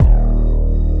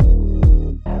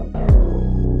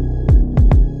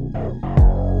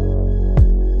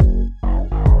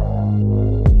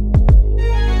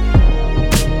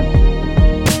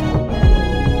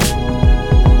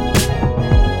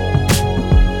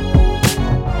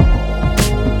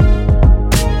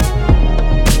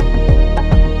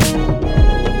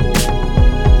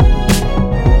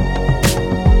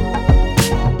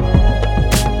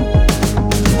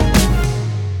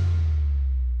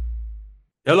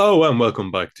Hello and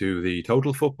welcome back to the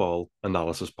Total Football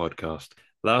Analysis Podcast.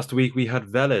 Last week we had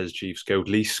Velez Chief Scout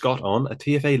Lee Scott on, a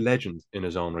TFA legend in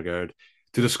his own regard,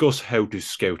 to discuss how to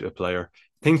scout a player,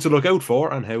 things to look out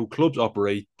for, and how clubs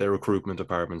operate their recruitment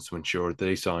departments to ensure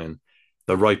they sign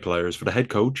the right players for the head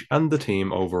coach and the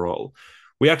team overall.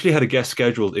 We actually had a guest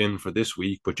scheduled in for this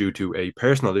week, but due to a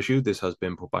personal issue, this has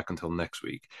been put back until next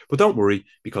week. But don't worry,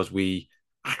 because we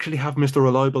actually have Mr.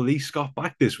 Reliable Lee Scott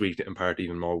back this week to impart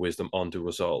even more wisdom onto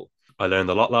us all. I learned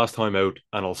a lot last time out,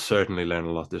 and I'll certainly learn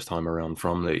a lot this time around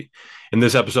from Lee. In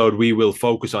this episode, we will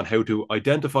focus on how to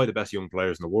identify the best young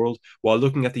players in the world while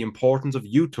looking at the importance of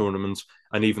youth tournaments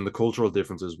and even the cultural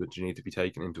differences which need to be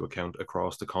taken into account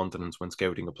across the continents when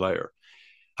scouting a player.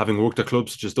 Having worked at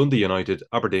clubs such as Dundee United,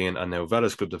 Aberdeen, and now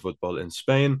Velez Club de Football in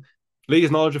Spain, Lee's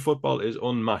knowledge of football is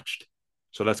unmatched.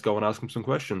 So let's go and ask him some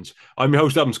questions. I'm your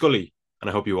host, Adam Scully, and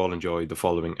I hope you all enjoyed the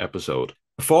following episode.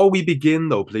 Before we begin,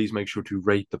 though, please make sure to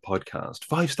rate the podcast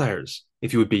 5 stars,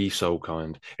 if you would be so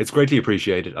kind. It's greatly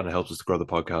appreciated, and it helps us to grow the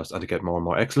podcast and to get more and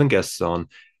more excellent guests on,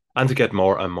 and to get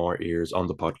more and more ears on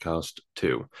the podcast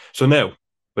too. So now,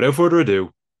 without further ado,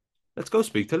 let's go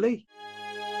speak to Lee.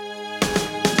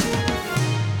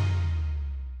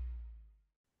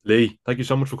 Lee, thank you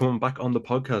so much for coming back on the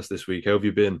podcast this week. How have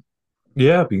you been?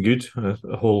 Yeah, I've been good.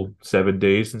 A whole 7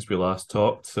 days since we last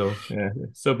talked. So yeah,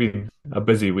 it's still been a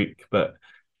busy week, but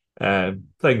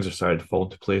things are starting to fall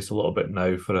into place a little bit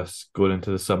now for us going into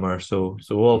the summer. So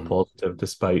all positive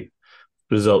despite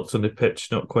results on the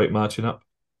pitch not quite matching up.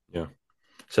 Yeah.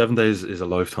 7 days is a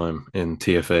lifetime in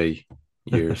TFA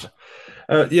years.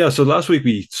 So last week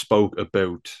we spoke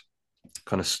about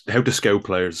kind of how to scout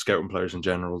players, scouting players in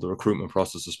general, the recruitment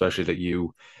process, especially that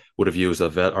you would have used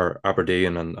at or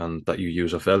Aberdeen and that you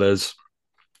use at Velez.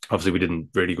 Obviously, we didn't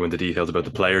really go into details about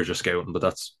the players you're scouting, but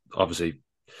that's obviously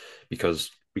because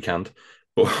we can't.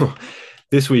 But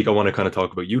this week, I want to kind of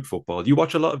talk about youth football. You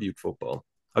watch a lot of youth football.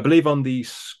 I believe on the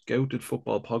Scouted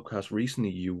Football podcast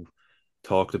recently, you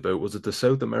talked about, was it the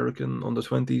South American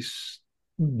under-20s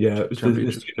Yeah, it was the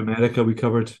championship? South America we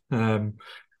covered.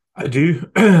 I do.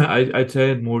 I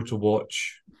tend more to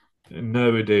watch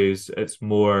nowadays. It's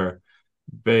more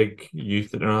big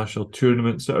youth international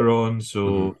tournaments that are on. So,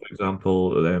 Mm-hmm. for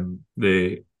example,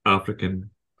 the African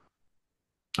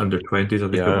under 20s, I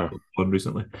think it was Yeah. on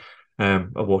recently.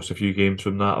 I've watched a few games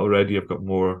from that already. I've got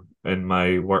more in my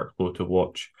workflow to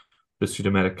watch. The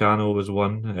Sudamericano was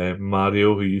one.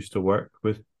 Mario, who used to work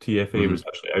with TFA, Mm-hmm. was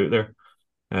actually out there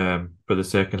for the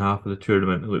second half of the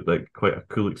tournament. It looked like quite a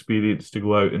cool experience to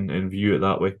go out and view it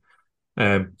that way.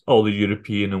 All the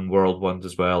European and world ones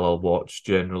as well, I'll watch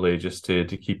generally just to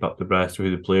keep up the breast with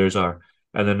who the players are.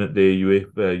 And then at the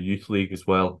UEFA Youth League as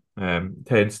well,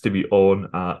 tends to be on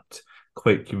at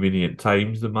quite convenient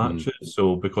times, the Mm-hmm. matches.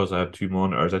 So because I have two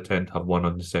monitors, I tend to have one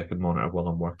on the second monitor while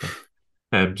I'm working.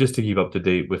 Just to keep up to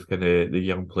date with kind of the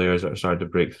young players that are starting to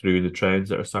break through, the trends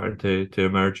that are starting to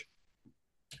emerge.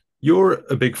 You're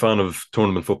a big fan of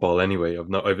tournament football anyway.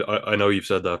 I know you've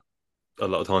said that a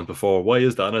lot of times before. Why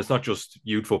is that? And it's not just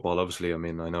youth football, obviously. I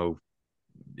mean, I know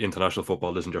international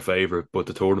football isn't your favorite, but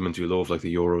the tournaments you love, like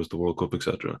the Euros, the World Cup,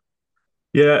 etc.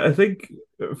 Yeah, I think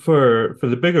for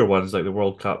the bigger ones like the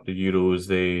World Cup, the Euros,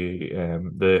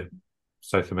 the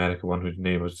South America one whose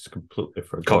name I was just completely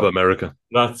Copa forgot. America.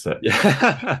 That's it.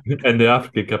 Yeah. And the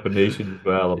African Cup of Nations as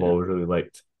well, I've Yeah. always really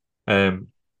liked. Um,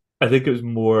 I think it was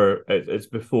more it's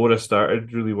before I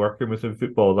started really working within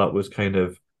football that was kind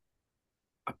of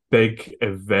a big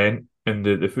event in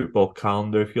the football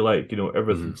calendar, if you like. You know,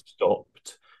 everything Mm-hmm.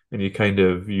 stopped and you kind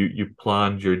of you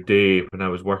planned your day when I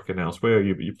was working elsewhere,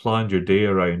 you planned your day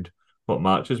around what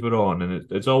matches were on. And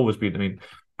it's always been, I mean,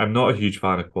 I'm not a huge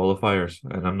fan of qualifiers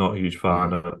and I'm not a huge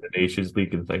fan Mm-hmm. of the Nations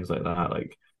League and things like that.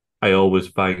 Like I always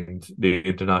find the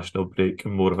international break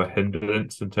more of a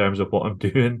hindrance in terms of what I'm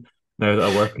doing now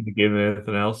that I work in the game than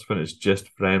anything else when it's just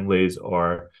friendlies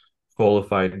or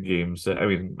qualifying games. I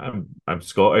mean, I'm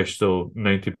Scottish, so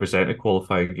 90% of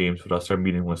qualifying games for us are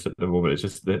meaningless at the moment. It's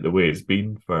just the way it's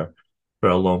been for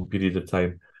a long period of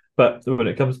time. But when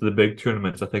it comes to the big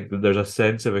tournaments, I think that there's a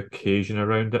sense of occasion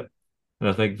around it. And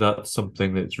I think that's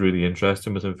something that's really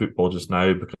interesting within football just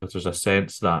now because there's a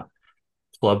sense that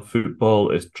club football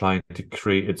is trying to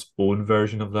create its own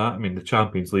version of that. I mean, the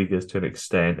Champions League is to an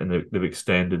extent, and they've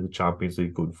extended the Champions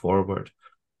League going forward.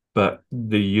 But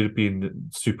the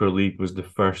European Super League was the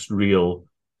first real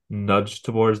nudge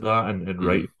towards that, and Mm-hmm.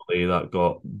 rightfully that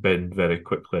got binned very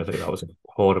quickly. I think that was a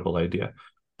horrible idea.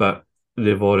 But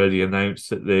they've already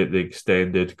announced that the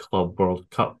extended Club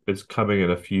World Cup is coming in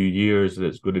a few years, and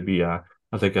it's going to be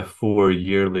I think a 4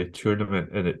 yearly tournament,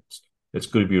 and it's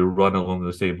going to be run along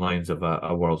the same lines of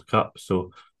a World Cup.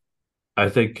 So I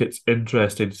think it's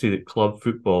interesting to see that club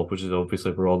football, which is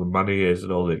obviously where all the money is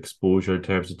and all the exposure in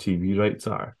terms of TV rights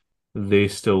are, they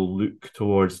still look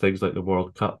towards things like the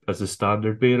World Cup as a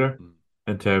standard bearer Mm.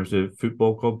 in terms of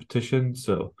football competition.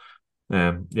 So,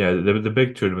 yeah, the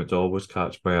big tournaments always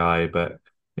catch my eye, but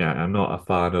yeah, I'm not a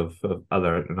fan of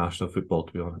other international football,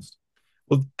 to be honest.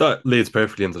 Well, that leads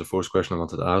perfectly into the first question I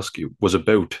wanted to ask you, was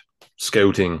about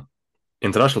scouting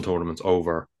international tournaments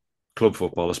over club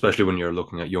football, especially when you're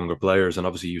looking at younger players. And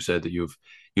obviously, you said that you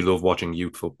love watching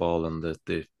youth football and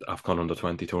the AFCON under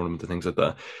 20 tournament and things like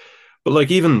that. But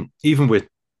like even with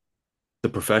the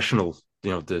professional,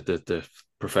 the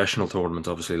professional tournaments,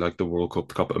 obviously like the World Cup,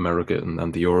 the Copa America,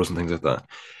 and the Euros and things like that.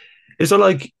 Is it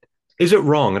like, is it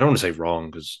wrong? I don't want to say wrong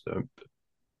because I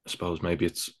suppose maybe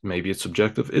it's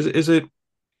subjective. Is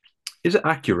it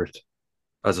accurate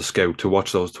as a scout to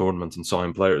watch those tournaments and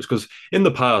sign players? Because in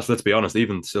the past, let's be honest,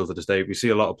 even still to this day, we see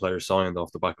a lot of players signed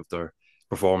off the back of their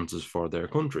performances for their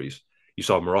countries. You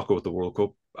saw Morocco at the World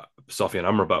Cup. Sofian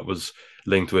Amrabat was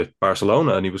linked with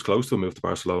Barcelona, and he was close to a move to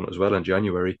Barcelona as well in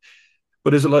January.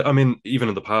 But is it like, I mean, even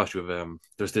in the past, you have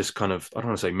there's this kind of, I don't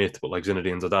want to say myth, but like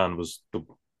Zinedine Zidane was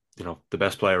the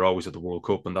best player always at the World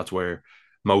Cup, and that's where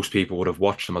most people would have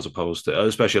watched him, as opposed to,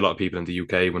 especially a lot of people in the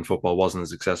UK when football wasn't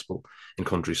as accessible in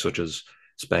countries such as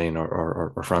Spain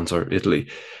or France or Italy.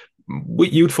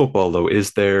 With youth football, though,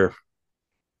 is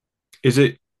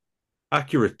it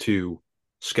accurate to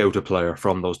scout a player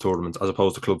from those tournaments as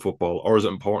opposed to club football, or is it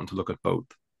important to look at both?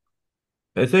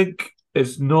 I think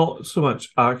it's not so much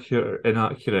accurate,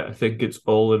 inaccurate. I think it's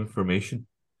all information.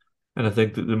 And I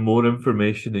think that the more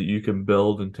information that you can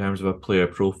build in terms of a player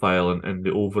profile and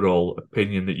the overall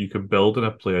opinion that you can build in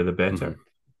a player, the Mm-hmm. better.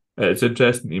 It's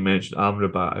interesting you mentioned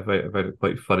Amrabat. I find it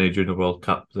quite funny during the World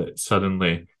Cup that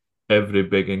suddenly every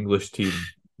big English team,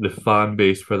 the fan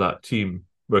base for that team,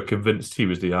 were convinced he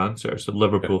was the answer. So Yeah.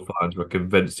 Liverpool fans were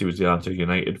convinced he was the answer.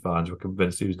 United fans were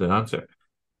convinced he was the answer.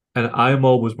 And I'm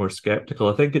always more skeptical.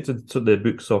 I think it's in the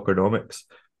book Soccernomics.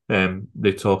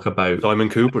 They talk about Simon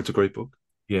Cooper, it's a great book.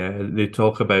 yeah, they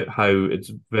talk about how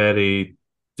it's very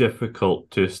difficult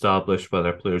to establish whether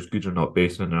a player is good or not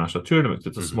based on international tournaments.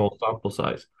 It's a Mm-hmm. small sample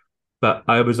size. But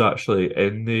I was actually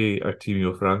in the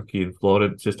Artemio Franchi in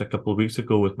Florence just a couple of weeks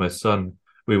ago with my son.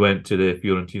 We went to the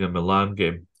Fiorentina Milan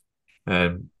game,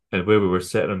 and where we were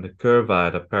sitting on the curve, I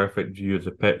had a perfect view of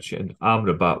the pitch, and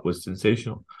Amrabat was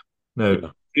sensational. Now,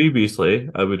 Yeah. previously,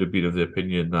 I would have been of the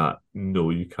opinion that no,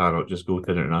 you cannot just go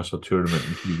to an international tournament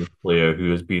and be a player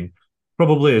who has been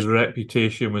probably his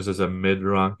reputation was as a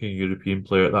mid-ranking European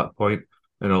player at that point,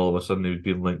 and all of a sudden he was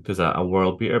being linked as a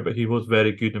world beater, but he was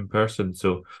very good in person.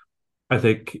 So I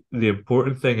think the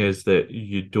important thing is that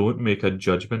you don't make a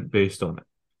judgment based on it.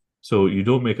 So you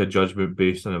don't make a judgment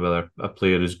based on whether a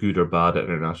player is good or bad at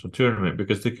an international tournament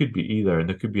because there could be either, and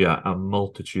there could be a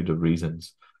multitude of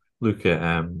reasons. Look at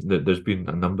that. There's been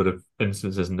a number of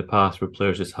instances in the past where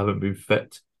players just haven't been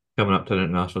fit coming up to an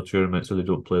international tournament, so they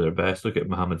don't play their best. Look at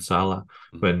Mohamed Salah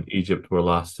Mm-hmm. when Egypt were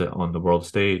last on the world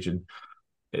stage, and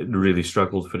it really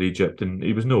struggled for Egypt, and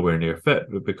he was nowhere near fit,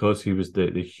 but because he was the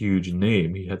huge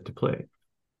name, he had to play.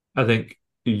 I think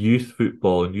youth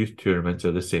football and youth tournaments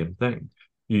are the same thing.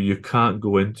 You can't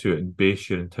go into it and base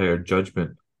your entire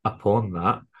judgment upon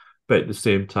that. But at the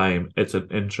same time, it's an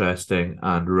interesting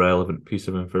and relevant piece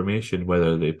of information,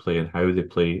 whether they play and how they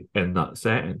play in that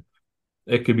setting.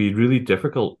 It can be really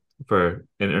difficult for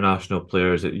international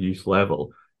players at youth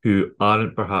level who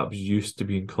aren't perhaps used to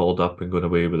being called up and going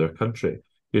away with their country.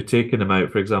 You're taking them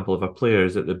out, for example, if a player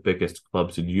is at the biggest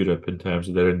clubs in Europe in terms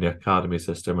of they're in the academy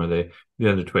system or the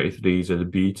under 23s or the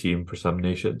B team for some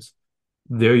nations,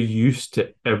 they're used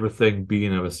to everything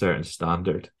being of a certain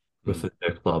standard Mm-hmm. within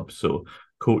their club. So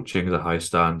coaching is a high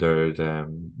standard,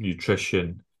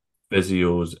 nutrition,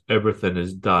 physios, everything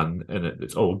is done and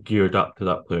it's all geared up to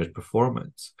that player's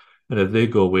performance. And if they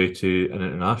go away to an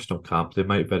international camp, they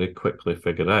might very quickly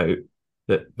figure out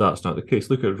that that's not the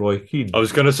case. Look at Roy I Keane.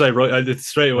 was going to say, right, it's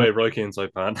straight away Roy Keane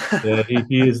Saipan. Yeah,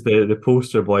 he is the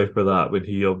poster boy for that when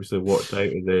he obviously walked out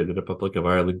of the Republic of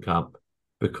Ireland camp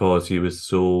because he was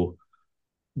so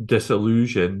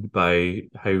disillusioned by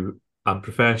how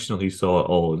unprofessional he saw it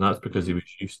all, and that's because he Mhm.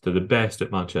 was used to the best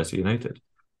at Manchester United.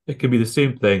 It can be the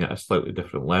same thing at a slightly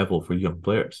different level for young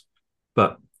players,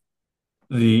 but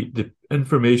the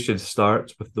information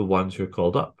starts with the ones who are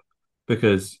called up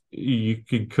because you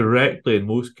can correctly, in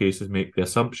most cases, make the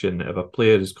assumption that if a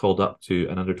player is called up to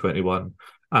an under 21,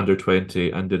 under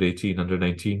 20, under 18, under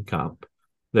 19 camp,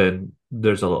 then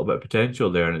there's a little bit of potential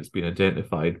there and it's been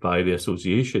identified by the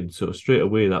association. So straight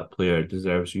away, that player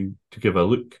deserves you to give a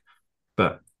look.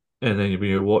 But and then when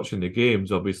you're watching the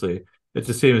games, obviously it's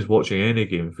the same as watching any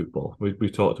game of football. We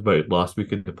talked about it last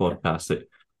week in the podcast that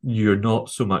you're not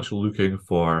so much looking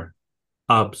for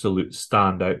absolute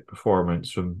standout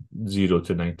performance from 0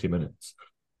 to 90 minutes,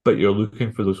 but you're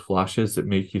looking for those flashes that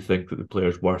make you think that the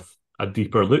player's worth a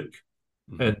deeper look.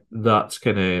 Mhm. And that's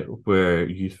kind of where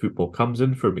youth football comes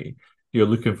in for me. You're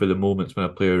looking for the moments when a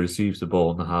player receives the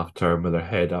ball in the half turn with their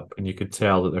head up and you can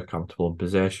tell that they're comfortable in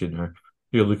possession, or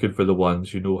you're looking for the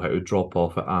ones who know how to drop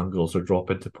off at angles or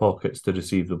drop into pockets to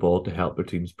receive the ball to help their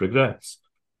teams progress.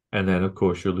 And then, of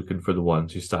course, you're looking for the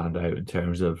ones who stand out in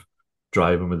terms of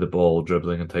driving with the ball,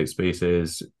 dribbling in tight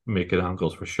spaces, making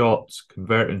angles for shots,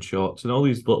 converting shots, and all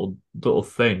these little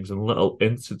things and little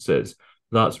instances.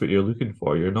 That's what you're looking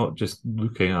for. You're not just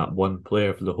looking at one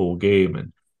player for the whole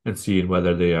game and seeing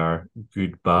whether they are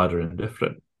good, bad, or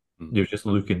indifferent. Mhm. You're just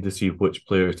looking to see which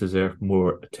players deserve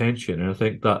more attention. And I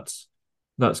think that's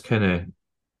kind of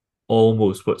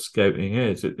almost what scouting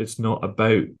is. It's not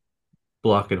about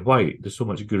black and white. There's so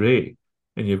much grey.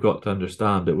 And you've got to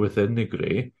understand that within the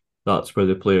grey, that's where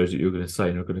the players that you're going to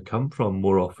sign are going to come from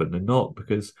more often than not.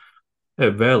 Because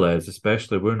at Velez,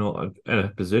 especially, we're not in a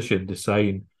position to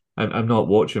sign. I'm not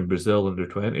watching Brazil under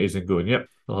 20s and going, yep,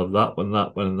 I'll have that one,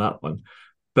 that one, and that one.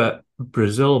 But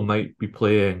Brazil might be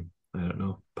playing, I don't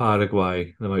know,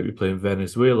 Paraguay, they might be playing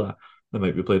Venezuela, they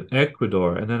might be playing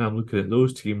Ecuador. And then I'm looking at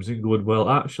those teams and going, well,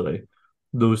 actually,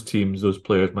 those teams, those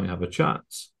players might have a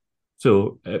chance.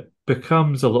 So it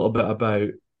becomes a little bit about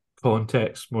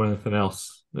context more than anything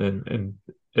else. And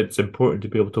it's important to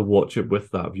be able to watch it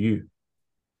with that view.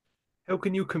 How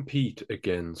can you compete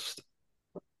against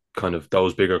kind of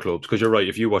those bigger clubs? Because you're right.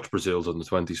 If you watch Brazil's under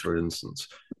 20s, for instance,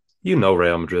 you know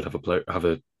Real Madrid have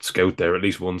a scout there, at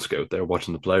least one scout there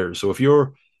watching the players. So if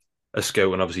you're a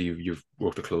scout, and obviously you've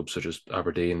worked at clubs such as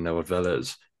Aberdeen and now at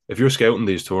Velez, if you're scouting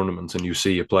these tournaments and you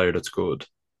see a player that's good,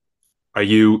 are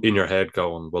you in your head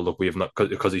going, well, look, we have not,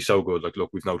 because he's so good, like, look,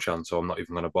 we've no chance, so I'm not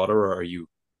even going to bother? Or are you,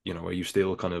 are you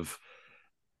still kind of,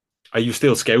 are you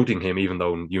still scouting him, even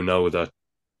though you know that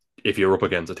if you're up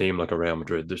against a team like a Real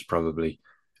Madrid, there's probably,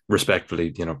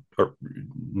 respectfully, or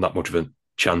not much of a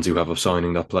chance you have of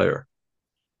signing that player?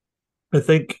 I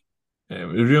think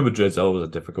Real Madrid's always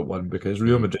a difficult one because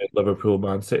Real Mm. Madrid, Liverpool,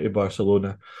 Man City,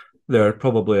 Barcelona, they're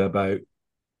probably about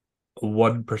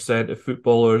 1% of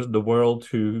footballers in the world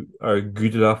who are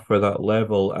good enough for that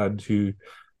level and who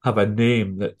have a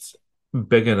name that's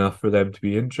big enough for them to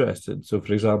be interested. So,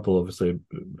 for example, obviously,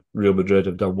 Real Madrid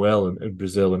have done well in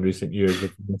Brazil in recent years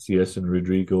with Vinicius and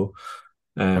Rodrigo.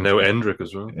 And Um, now Endrick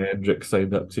as well. Hendrick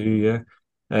signed up too,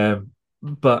 yeah.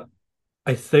 But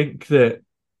I think that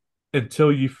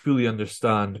until you fully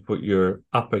understand what you're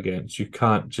up against, you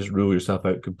can't just rule yourself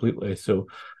out completely. So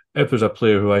if there's a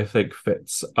player who I think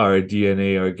fits our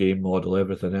DNA, our game model,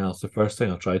 everything else, the first thing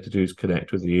I'll try to do is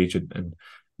connect with the agent. And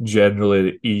generally,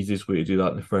 the easiest way to do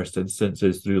that in the first instance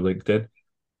is through LinkedIn.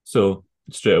 So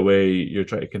straight away, you're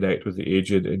trying to connect with the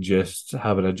agent and just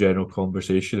having a general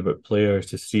conversation about players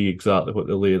to see exactly what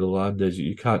the lay of the land is.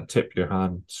 You can't tip your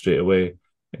hand straight away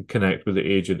and connect with the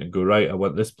agent and go, right, I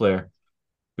want this player,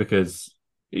 because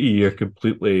you're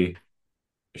completely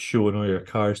showing all your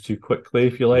cards too quickly,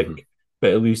 if you Mm-hmm. like.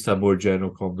 But at least a more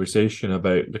general conversation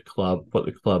about the club, what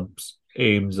the club's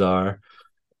aims are.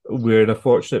 We're in a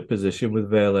fortunate position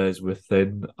with Velez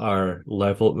within our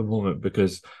level at the moment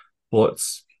because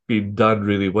what's been done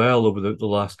really well over the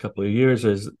last couple of years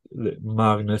is that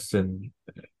Magnus and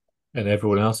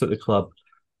everyone else at the club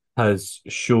has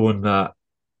shown that,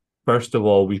 first of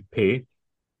all, we pay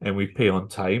and we pay on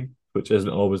time, which isn't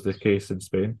always the case in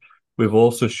Spain. We've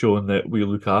also shown that we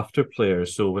look after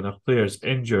players. So when a player's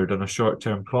injured on a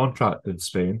short-term contract in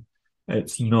Spain,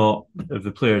 it's not, if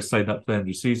the player signed up to the end of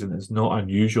the season, it's not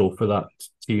unusual for that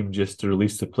team just to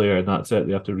release the player and that's it.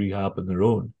 They have to rehab on their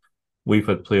own. We've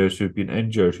had players who've been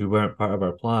injured who weren't part of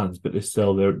our plans, but they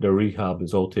still their rehab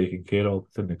is all taken care of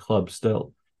within the club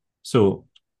still. So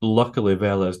luckily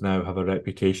Velez now have a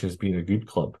reputation as being a good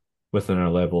club within our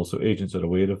level, so agents are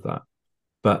aware of that.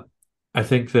 But I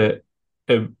think that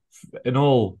in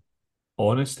all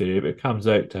honesty, if it comes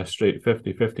out to a straight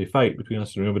 50-50 fight between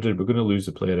us and Real Madrid, we're going to lose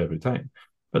the player every time.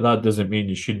 But that doesn't mean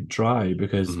you shouldn't try,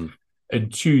 because Mm-hmm. in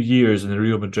 2 years in the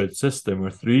Real Madrid system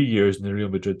or 3 years in the Real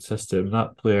Madrid system,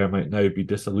 that player might now be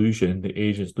disillusioned. The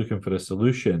agent's looking for a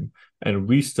solution, and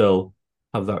we still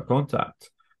have that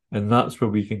contact. And that's where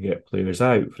we can get players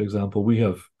out. For example, we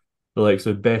have the likes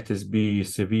of Betis B,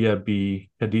 Sevilla B,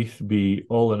 Cadiz B,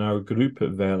 all in our group at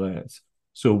Velez.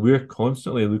 So we're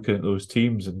constantly looking at those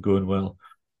teams and going, well,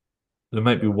 there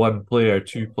might be one player,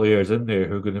 two players in there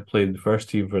who are going to play in the first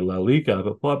team for La Liga,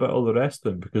 but what about all the rest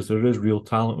of them? Because there is real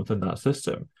talent within that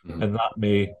system, Mm-hmm. and that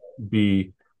may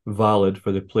be valid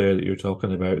for the player that you're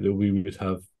talking about, that we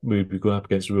would be going up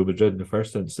against Real Madrid in the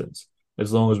first instance.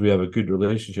 As long as we have a good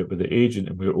relationship with the agent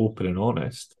and we're open and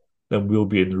honest, then we'll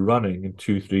be in the running in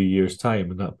 2, 3 years'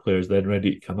 time, and that player's then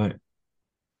ready to come out.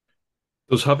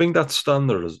 Does having that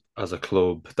standard as a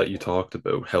club that you talked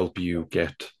about help you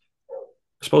get,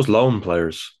 I suppose, loan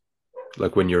players?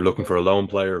 Like when you're looking for a loan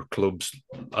player, clubs,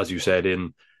 as you said,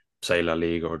 in say La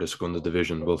Liga or the Segunda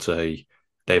Division, will say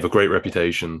they have a great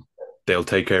reputation. They'll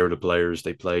take care of the players.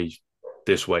 They play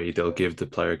this way. They'll give the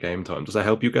player game time. Does that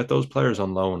help you get those players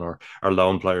on loan, or are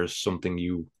loan players something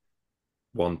you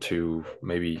want to,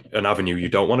 maybe an avenue you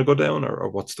don't want to go down, or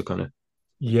what's the kind of?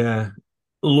 Yeah,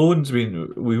 loans. I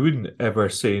mean, we wouldn't ever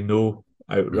say no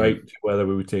outright to whether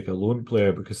we would take a loan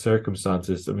player because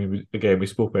circumstances. I mean, again, we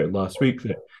spoke about it last week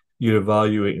that you're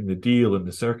evaluating the deal and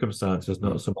the circumstances,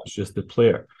 not so much just the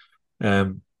player.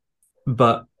 Um,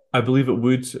 but I believe it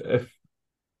would if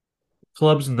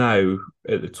clubs now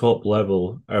at the top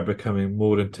level are becoming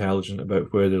more intelligent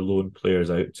about where they loan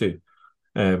players out to.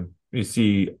 You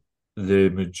see, the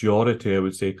majority, I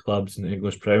would say, clubs in the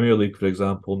English Premier League, for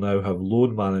example, now have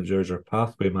loan managers or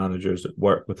pathway managers that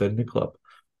work within the club.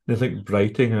 And I think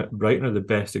Brighton are the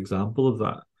best example of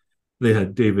that. They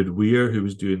had David Weir who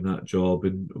was doing that job,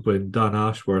 and when Dan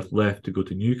Ashworth left to go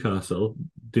to Newcastle,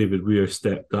 David Weir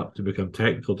stepped up to become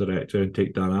technical director and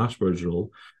take Dan Ashworth's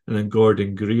role. And then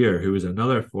Gordon Greer, who was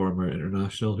another former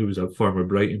international, who was a former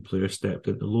Brighton player, stepped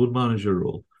into the loan manager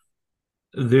role.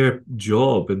 Their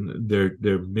job and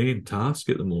their main task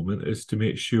at the moment is to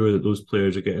make sure that those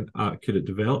players are getting accurate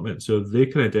development. So if they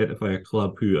can identify a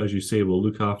club who, as you say, will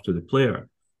look after the player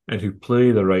and who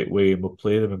play the right way and will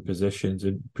play them in positions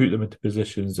and put them into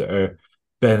positions that are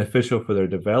beneficial for their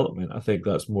development, I think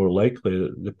that's more likely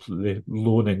that the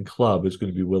loaning club is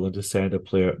going to be willing to send a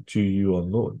player to you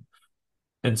on loan.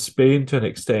 In Spain, to an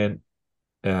extent,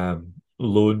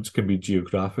 loans can be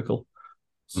geographical.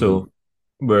 So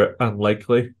we're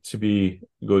unlikely to be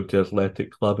going to Athletic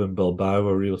Club in Bilbao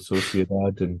or Real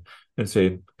Sociedad and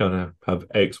saying, gonna have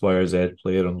X, Y, or Z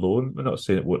player on loan. We're not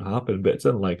saying it won't happen, but it's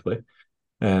unlikely.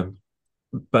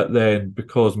 But then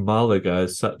because Malaga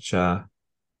is such a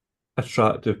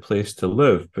attractive place to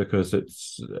live because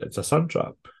it's a sun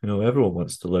trap. You know, everyone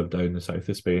wants to live down the south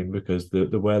of Spain because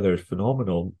the weather is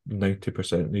phenomenal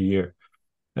 90% of the year.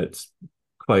 It's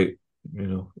quite, you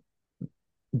know,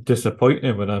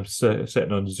 disappointing when I'm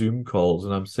sitting on Zoom calls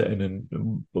and I'm sitting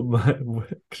in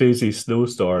crazy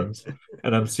snowstorms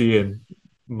and I'm seeing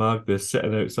Magnus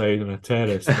sitting outside on a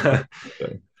terrace.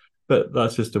 But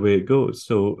that's just the way it goes.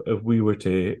 So if we were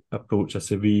to approach a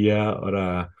Sevilla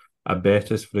or a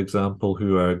Betis, for example,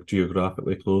 who are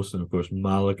geographically close, and of course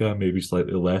Malaga, maybe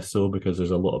slightly less so because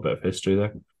there's a little bit of history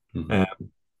there,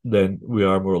 then we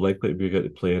are more likely to be able to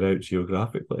play it out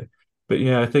geographically. But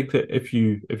yeah, I think that if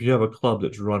you have a club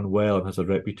that's run well and has a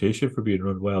reputation for being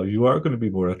run well, you are going to be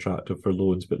more attractive for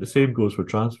loans. But the same goes for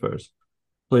transfers.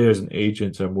 Players and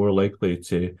agents are more likely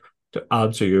to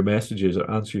answer your messages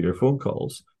or answer your phone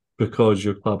calls because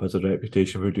your club has a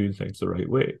reputation for doing things the right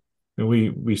way. And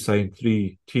we signed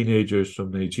 3 teenagers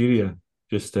from Nigeria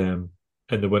just in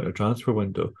the winter transfer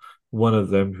window. One of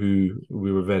them, who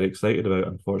we were very excited about,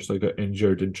 unfortunately got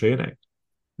injured in training.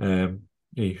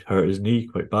 He hurt his knee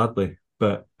quite badly.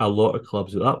 But a lot of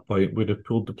clubs at that point would have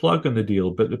pulled the plug on the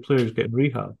deal, but the player's getting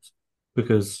rehabbed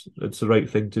because it's the right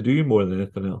thing to do more than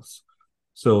anything else.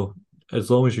 So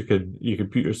as long as you can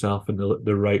put yourself in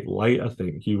the right light, I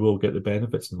think you will get the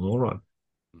benefits in the long run.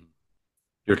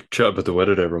 Your chat about the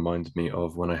weather there reminded me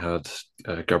of when I had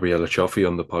Gabriele Cioffi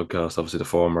on the podcast, obviously the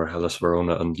former Hellas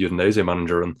Verona and Udinese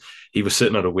manager, and he was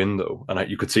sitting at a window and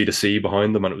you could see the sea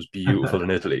behind them and it was beautiful in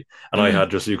Italy. And I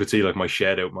had you could see like my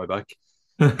shed out my back.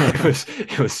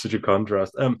 It was such a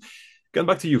contrast. Getting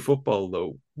back to you football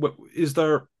though, is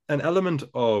there an element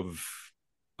of,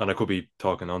 and I could be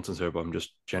talking nonsense here, but I'm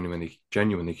just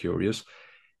genuinely curious.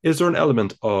 Is there an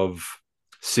element of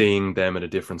seeing them in a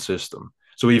different system?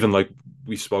 So even like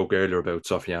we spoke earlier about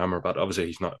Sophie Amrabat, obviously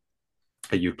he's not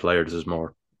a youth player. This is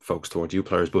more focused towards youth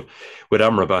players. But with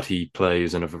Amrabat, he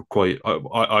plays in a quite,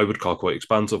 I would call quite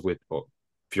expansive with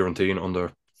Fiorentina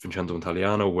under Vincenzo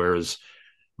Italiano, whereas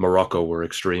Morocco were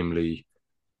extremely,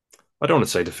 I don't want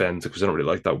to say defensive because I don't really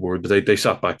like that word, but they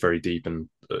sat back very deep, and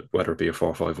whether it be a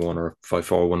 4-5-1 or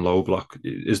 5-4-1 low block,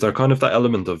 is there kind of that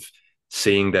element of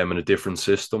seeing them in a different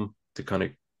system to kind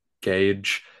of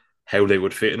gauge how they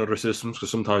would fit in other systems? Because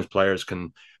sometimes players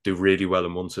can do really well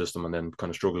in one system and then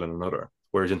kind of struggle in another,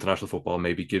 whereas international football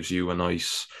maybe gives you a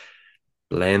nice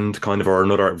blend kind of, or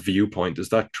another viewpoint. Is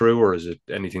that true, or is it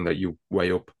anything that you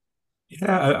weigh up?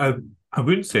 Yeah, I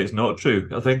wouldn't say it's not true.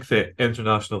 I think that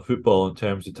international football, in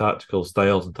terms of tactical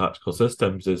styles and tactical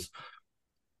systems, is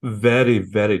very,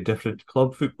 very different to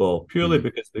club football, purely Mm,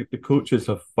 because the coaches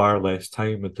have far less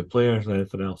time with the players than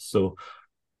anything else. So,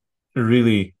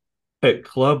 really, at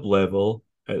club level,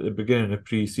 at the beginning of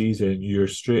pre-season, you're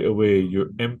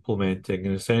implementing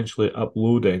and essentially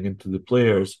uploading into the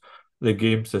players the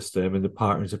game system and the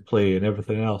patterns of play and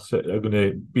everything else that are going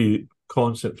to be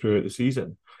constant throughout the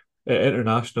season. At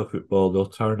international football, they'll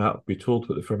turn up, be told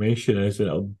what the formation is, and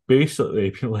it'll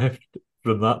basically be left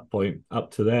from that point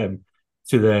up to them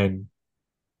to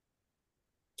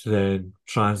then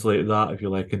translate that, if you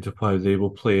like, into how they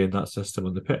will play in that system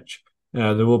on the pitch.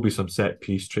 There will be some set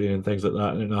piece training and things like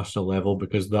that at a national level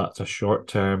because that's a short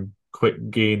term, quick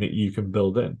gain that you can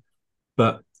build in.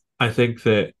 But I think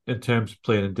that in terms of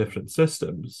playing in different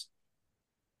systems,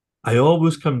 I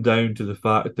always come down to the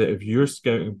fact that if you're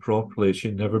scouting properly, it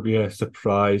should never be a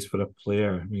surprise for a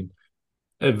player. I mean,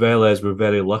 at Velez, we're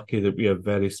very lucky that we have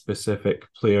very specific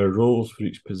player roles for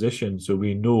each position. So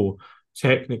we know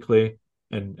technically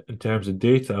and in terms of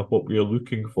data what we are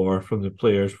looking for from the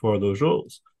players for those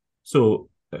roles. So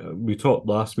we talked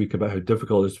last week about how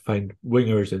difficult it is to find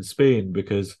wingers in Spain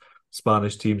because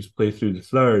Spanish teams play through the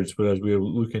thirds, whereas we're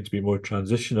looking to be more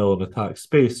transitional and attack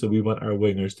space. So we want our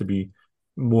wingers to be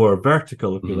more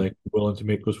vertical, if you mm, like, willing to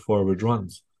make those forward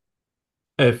runs.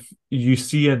 If you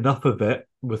see enough of it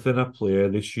within a player,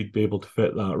 they should be able to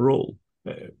fit that role.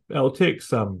 It'll take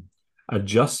some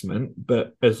adjustment,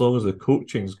 but as long as the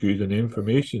coaching's good and the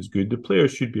information's good, the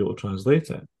players should be able to translate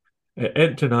it. At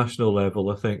international level,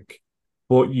 I think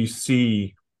what you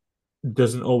see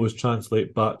doesn't always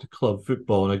translate back to club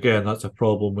football. And again, that's a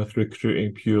problem with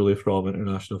recruiting purely from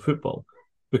international football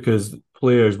because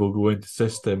players will go into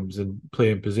systems and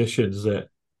play in positions that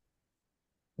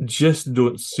just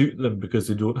don't suit them because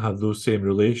they don't have those same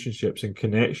relationships and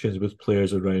connections with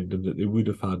players around them that they would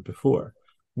have had before.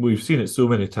 We've seen it so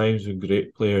many times when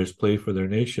great players play for their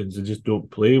nations and just don't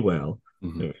play well.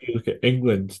 mm. If you look at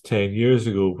England 10 years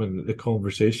ago when the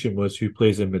conversation was who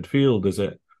plays in midfield, is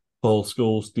it Paul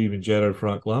Scholes, Steven Gerrard,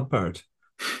 Frank Lampard?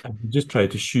 And we just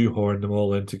tried to shoehorn them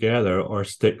all in together or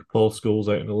stick Paul Scholes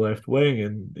out in the left wing.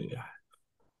 And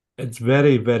it's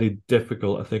very, very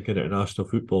difficult, I think, in international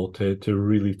football to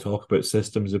really talk about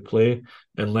systems of play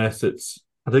unless it's.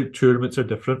 I think tournaments are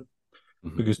different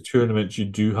Mhm. because tournaments you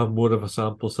do have more of a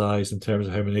sample size in terms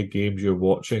of how many games you're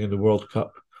watching. In the World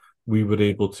Cup, we were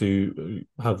able to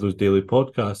have those daily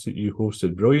podcasts that you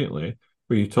hosted brilliantly,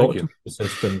 where you Thank talked you. about the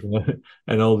systems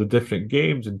and all the different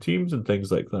games and teams and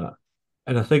things like that.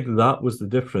 And I think that was the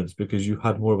difference because you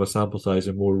had more of a sample size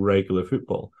and more regular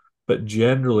football. But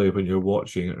generally, when you're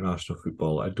watching international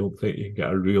football, I don't think you can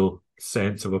get a real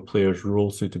sense of a player's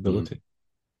role Mhm. suitability.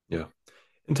 Yeah.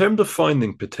 In terms of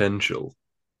finding potential,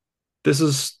 this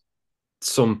is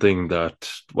something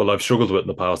that, well, I've struggled with in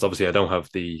the past. Obviously, I don't have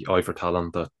the eye for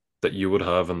talent that you would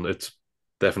have, and it's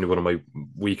definitely one of my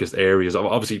weakest areas.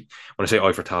 Obviously, when I say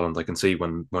eye for talent, I can see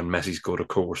when Messi's good, of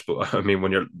course, but I mean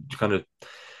when you're kind of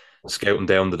scouting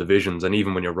down the divisions, and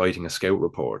even when you're writing a scout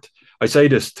report, I say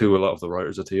this to a lot of the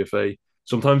writers at TFA.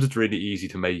 Sometimes it's really easy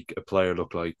to make a player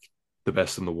look like the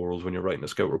best in the world when you're writing a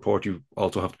scout report. You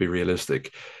also have to be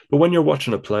realistic. But when you're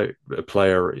watching a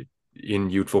player in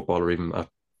youth football or even at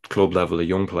club level, a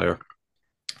young player,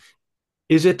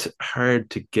 is it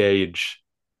hard to gauge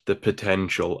the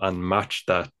potential and match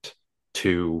that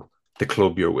to the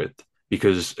club you're with?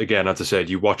 Because again, as I said,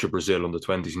 you watch a Brazil on the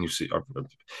 20s and you see, or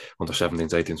under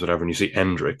 17s, 18s, whatever, and you see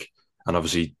Endrick, and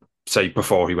obviously, say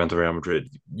before he went to Real Madrid,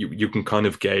 you can kind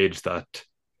of gauge that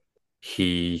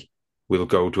he will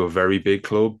go to a very big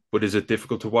club. But is it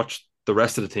difficult to watch the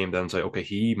rest of the team then and say, okay,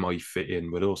 he might fit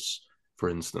in with us, for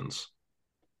instance?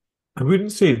 I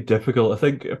wouldn't say difficult. I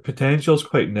think potential is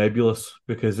quite nebulous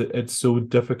because it's so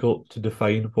difficult to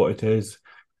define what it is.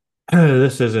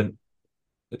 This isn't,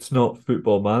 it's not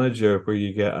football manager where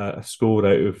you get a score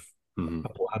out of Mm-hmm. a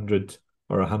couple hundred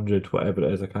or 100, whatever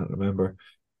it is, I can't remember.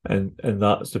 And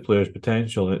that's the player's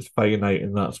potential, and it's finite,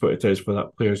 and that's what it is for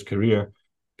that player's career.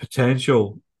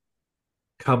 Potential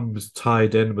comes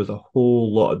tied in with a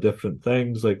whole lot of different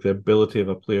things, like the ability of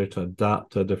a player to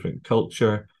adapt to a different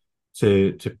culture,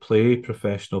 to play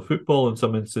professional football in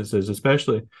some instances,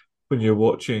 especially when you're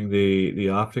watching the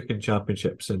African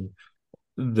championships and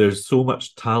there's so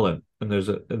much talent and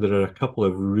there are a couple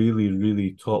of really,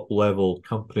 really top level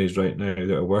companies right now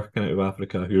that are working out of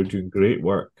Africa who are doing great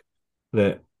work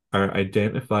that are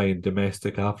identifying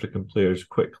domestic African players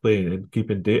quickly and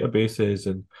keeping databases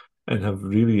and have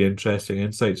really interesting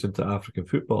insights into African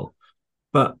football.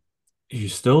 But you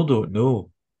still don't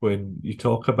know. when you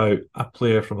talk about a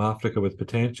player from Africa with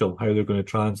potential, how they're going to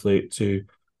translate to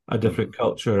a Mhm. different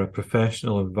culture, a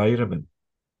professional environment,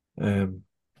 um,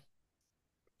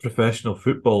 professional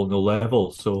football, no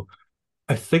level. So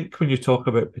I think when you talk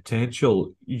about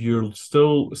potential, you're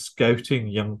still scouting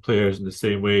young players in the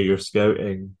same way you're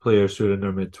scouting players who are in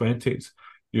their mid-20s.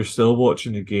 You're still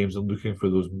watching the games and looking for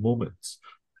those moments.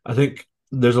 I think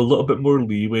there's a little bit more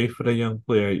leeway for a young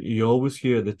player. You always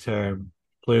hear the term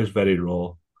players very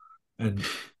raw, and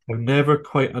I've never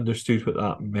quite understood what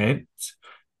that meant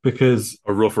because,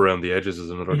 Or rough around the edges is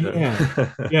another term.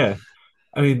 yeah, yeah.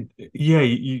 I mean, yeah,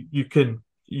 you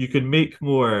can make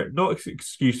more, not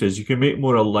excuses, you can make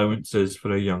more allowances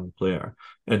for a young player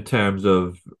in terms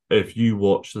of if you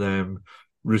watch them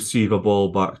receive a ball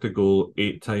back to goal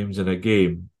 8 times in a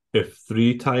game, if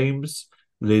 3 times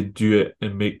they do it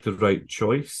and make the right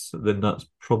choice, then that's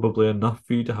probably enough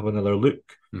for you to have another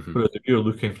look. Mhm. Whereas if you're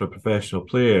looking for a professional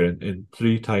player and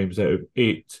 3 times out of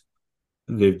 8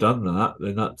 they've done that,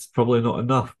 then that's probably not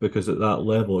enough because at that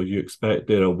level you expect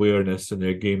their awareness and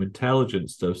their game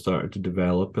intelligence to have started to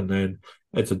develop, and then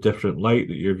it's a different light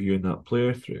that you're viewing that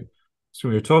player through. So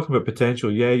when you're talking about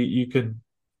potential, yeah, you can.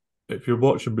 If you're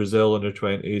watching Brazil under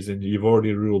 20s and you've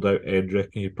already ruled out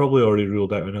Edric, and you've probably already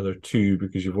ruled out another two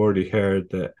because you've already heard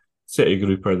that City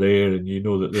Group are there and you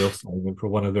know that they'll sign them for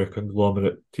one of their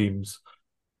conglomerate teams.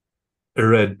 A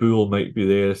Red Bull might be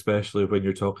there, especially when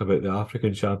you're talking about the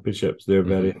African championships. They're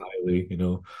very Mhm.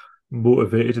 highly,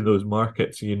 motivated in those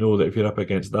markets. You know that if you're up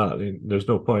against that, then there's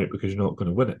no point because you're not going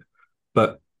to win it.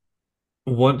 But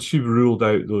once you've ruled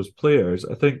out those players,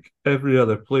 I think every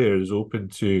other player is open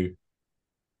to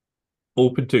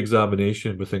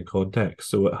examination within context.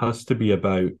 So it has to be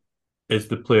about, is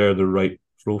the player the right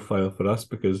profile for us?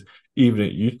 Because even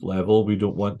at youth level, we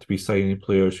don't want to be signing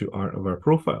players who aren't of our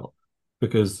profile.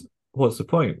 Because what's the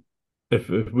point? If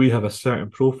we have a certain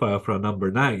profile for a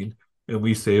number nine and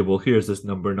we say, well, here's this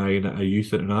number nine at a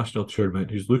youth international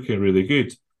tournament who's looking really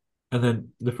good. And then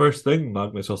the first thing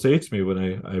Magnus will say to me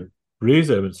when I raise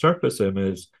him and surface him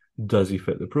is, does he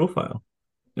fit the profile?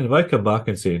 And if I come back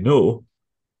and say no,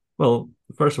 well,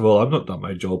 first of all, I've not done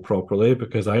my job properly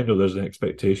because I know there's an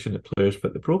expectation that players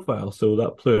fit the profile, so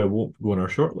that player won't go on our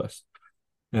shortlist.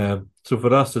 So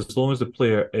for us, as long as the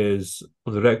player is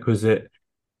of the requisite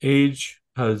age,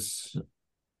 has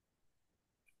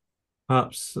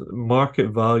perhaps market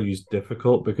value is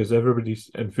difficult because everybody's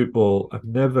in football, I've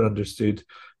never understood,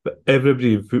 but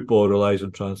everybody in football relies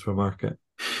on transfer market,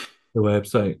 the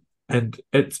website, and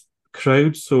it's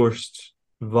crowdsourced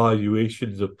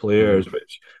valuations of Mhm. players,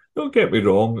 which don't get me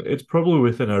wrong, it's probably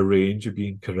within a range of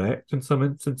being correct in some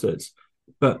instances,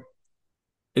 but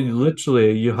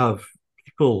literally you have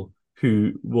people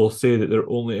who will say that they're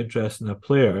only interested in a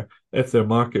player if their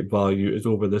market value is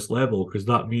over this level because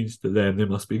that means to them they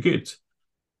must be good,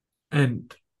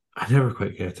 and I never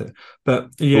quite get it. But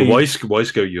yeah, Well,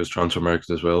 Wisecout use transfer market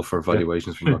as well for yeah,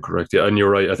 valuations, if I'm not correct. Yeah, and you're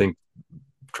right. I think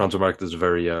transfer market is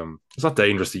very it's not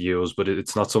dangerous to use, but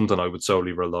it's not something I would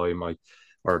solely rely my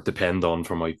or depend on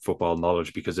for my football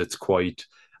knowledge because it's quite,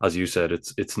 as you said,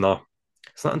 it's not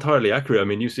entirely accurate. I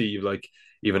mean, you see like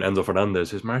even Enzo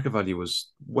Fernandez, his market value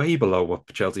was way below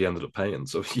what Chelsea ended up paying.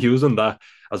 So using that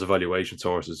as a valuation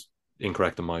source is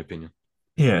incorrect in my opinion.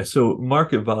 yeah, so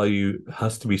market value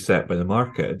has to be set by the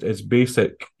market. It's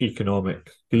basic economic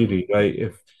Mm-hmm. theory,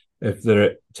 right? If there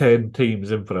are 10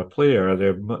 teams in for a player,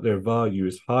 their value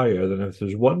is higher than if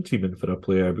there's one team in for a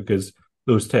player because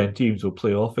those 10 teams will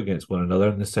play off against one another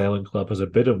and the selling club has a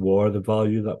bid of war, the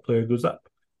value of that player goes up.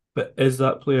 But is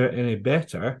that player any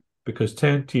better because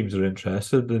 10 teams are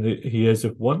interested than he is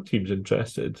if one team's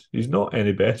interested? He's not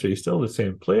any better. He's still the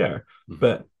same player, Mm-hmm.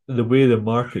 but the way the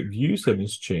market views him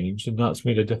has changed, and that's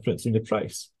made a difference in the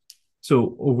price.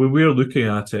 So when we're looking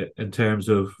at it in terms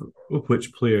of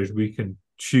which players we can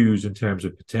choose in terms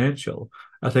of potential,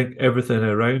 I think everything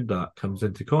around that comes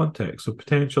into context. So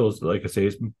potential is, like I say,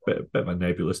 is a bit of a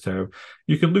nebulous term.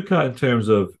 You can look at in terms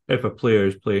of if a player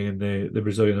is playing in the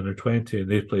Brazilian under 20 and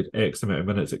they've played X amount of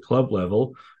minutes at club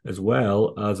level, as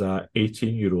well as a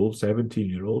 18-year-old,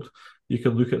 17-year-old, you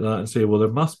can look at that and say, well, there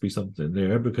must be something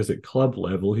there because at club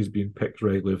level, he's been picked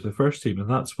regularly for the first team. And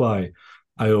that's why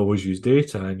I always use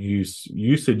data and use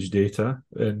usage data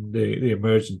and the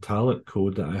emerging talent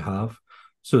code that I have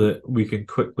so that we can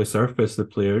quickly surface the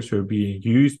players who are being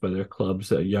used by their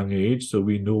clubs at a young age so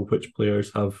we know which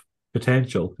players have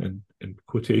potential in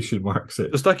quotation marks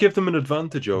it. Does that give them an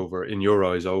advantage over, in your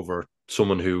eyes, over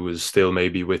someone who is still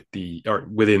maybe with the or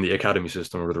within the academy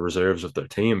system or the reserves of their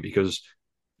team? Because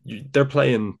they're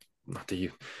playing not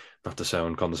to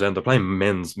sound condescending, they're playing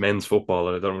men's football.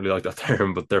 And I don't really like that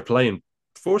term, but they're playing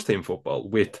first team football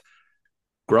with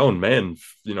grown men,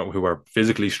 who are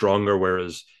physically stronger,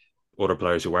 whereas other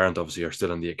players who aren't obviously are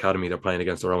still in the academy. They're playing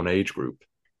against their own age group.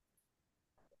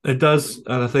 It does,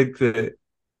 and I think that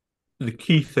the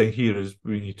key thing here is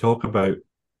when you talk about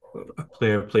a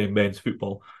player playing men's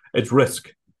football, it's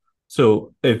risk.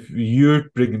 So if you're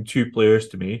bringing two players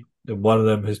to me, and one of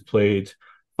them has played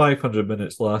 500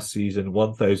 minutes last season,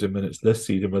 1,000 minutes this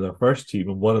season with our first team,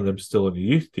 and one of them's still in the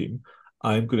youth team,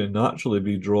 I'm going to naturally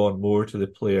be drawn more to the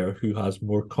player who has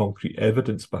more concrete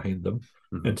evidence behind them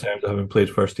in terms of having played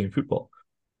first team football.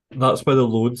 And that's why the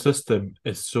loan system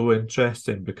is so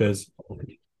interesting because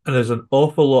there's an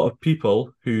awful lot of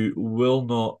people who will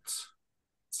not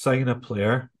sign a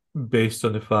player based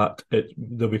on the fact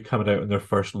they'll be coming out on their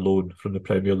first loan from the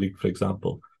Premier League, for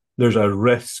example. There's a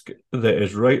risk that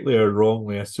is rightly or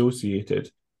wrongly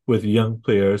associated with young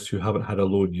players who haven't had a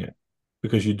loan yet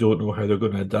because you don't know how they're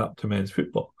going to adapt to men's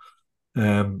football.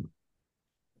 At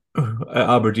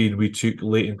Aberdeen, we took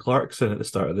Leighton Clarkson at the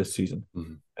start of this season.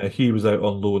 He was out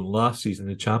on loan last season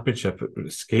in the Championship. It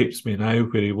escapes me now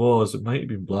where he was. It might have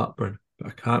been Blackburn, but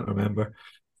I can't remember.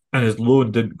 And his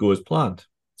loan didn't go as planned.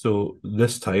 So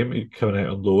this time, he coming out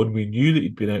on loan. We knew that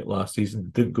he'd been out last season.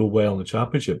 It didn't go well in the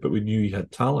Championship, but we knew he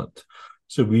had talent.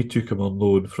 So we took him on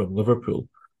loan from Liverpool.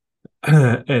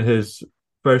 In his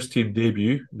first team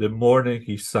debut, the morning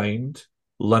he signed,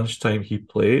 lunchtime he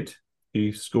played,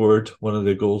 he scored one of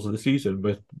the goals of the season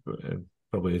with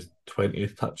probably his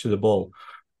 20th touch of the ball.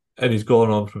 And he's gone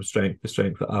on from strength to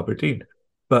strength at Aberdeen.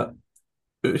 But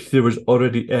there was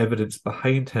already evidence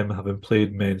behind him having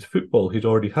played men's football. He'd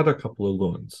already had a couple of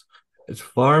loans. It's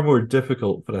far more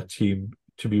difficult for a team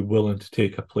to be willing to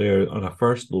take a player on a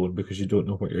first loan because you don't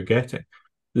know what you're getting.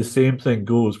 The same thing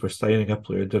goes for signing a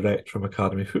player direct from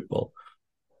academy football.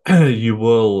 You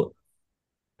will,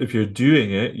 if you're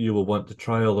doing it, you will want to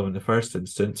trial them in the first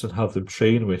instance and have them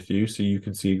train with you so you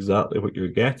can see exactly what you're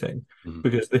getting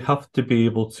because they have to be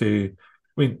able to,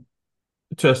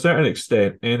 to a certain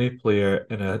extent, any player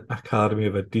in an academy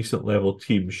of a decent level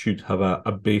team should have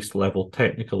a base level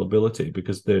technical ability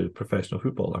because they're a professional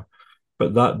footballer.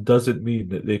 But that doesn't mean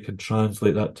that they can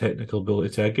translate that technical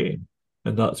ability to a game.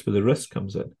 And that's where the risk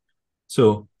comes in.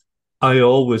 So I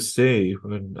always say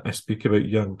when I speak about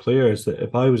young players that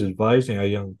if I was advising a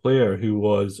young player who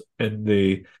was in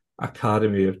the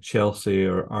academy of Chelsea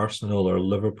or Arsenal or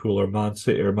Liverpool or Man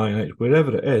City or Man United,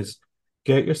 wherever it is,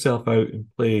 get yourself out and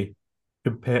play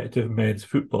competitive men's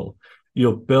football.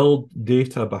 You'll build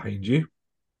data behind you,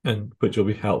 and which will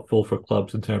be helpful for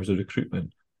clubs in terms of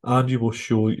recruitment, and you will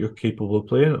show that you're capable of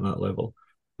playing at that level.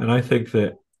 And I think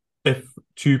that if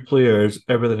two players,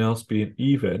 everything else being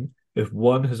even, if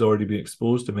one has already been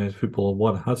exposed to men's football and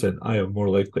one hasn't, I am more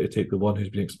likely to take the one who's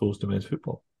been exposed to men's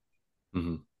football.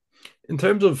 In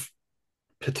terms of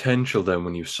potential, then,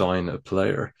 when you sign a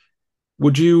player,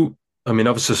 would you? I mean,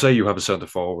 obviously, say you have a centre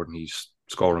forward and he's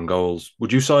scoring goals.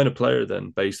 Would you sign a player then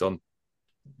based on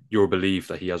your belief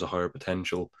that he has a higher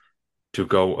potential to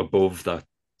go above that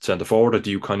centre forward, or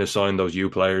do you kind of sign those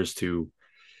youth players to?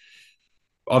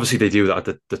 Obviously, they do that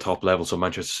at the top level, so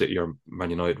Manchester City or Man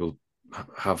United will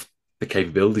have the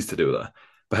capabilities to do that.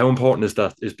 But how important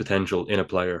is potential in a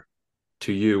player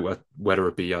to you, whether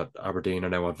it be at Aberdeen or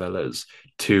now at Velez,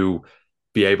 to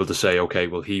be able to say, okay,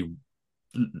 well, he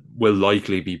will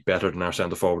likely be better than our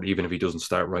centre forward, even if he doesn't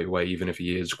start right away, even if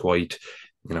he is quite,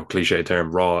 cliche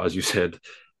term, raw, as you said.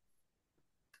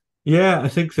 Yeah, I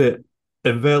think that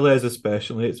in Velez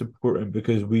especially, it's important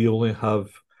because we only have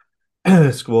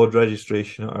squad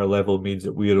registration at our level means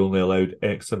that we are only allowed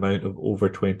X amount of over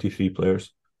 23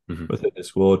 players within the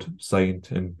squad signed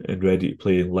and ready to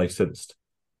play and licensed.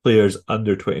 Players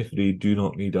under 23 do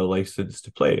not need a license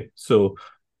to play. So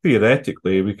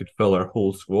theoretically, we could fill our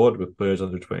whole squad with players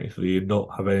under 23 and not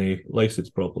have any license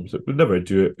problems. It would never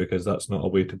do it because that's not a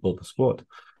way to build a squad.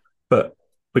 But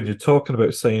when you're talking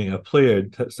about signing a player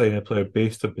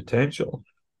based on potential,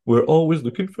 we're always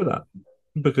looking for that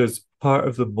because part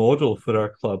of the model for our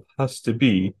club has to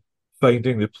be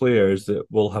finding the players that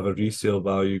will have a resale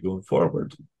value going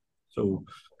forward. So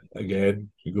again,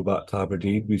 you go back to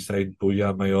Aberdeen, we signed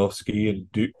Bojan Majowski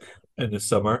and Duke in the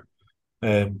summer.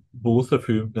 Both of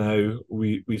whom now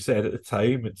we said at the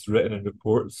time, it's written in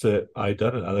reports that I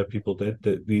done and other people did,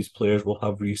 that these players will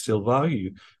have resale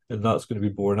value, and that's going to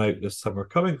be borne out this summer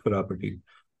coming for Aberdeen.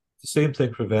 The same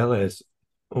thing for Velez.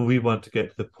 We want to get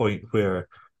to the point where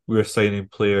we're signing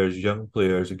players, young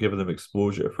players, and giving them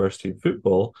exposure to first team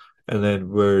football, and then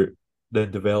we're then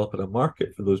developing a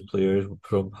market for those players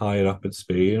from higher up in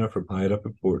Spain or from higher up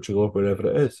in Portugal or wherever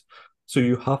it is. So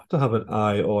you have to have an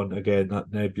eye on, again,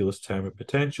 that nebulous term of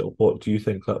potential. What do you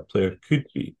think that player could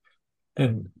be?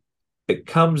 And it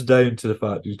comes down to the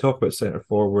fact you talk about centre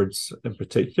forwards in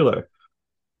particular.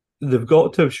 They've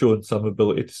got to have shown some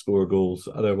ability to score goals,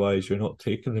 otherwise you're not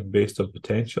taking them based on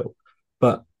potential.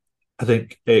 But I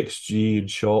think XG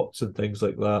and shots and things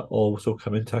like that also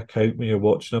come into account when you're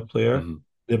watching a player. Mhm.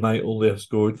 They might only have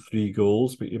scored 3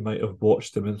 goals, but you might have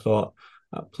watched them and thought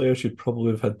that player should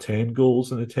probably have had 10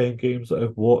 goals in the 10 games that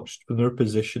I've watched when they're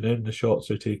positioning, the shots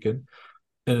are taken.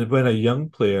 And when a young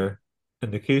player,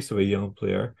 in the case of a young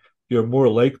player, you're more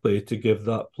likely to give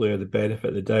that player the benefit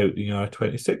of the doubt than you are a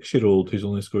 26-year-old who's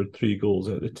only scored 3 goals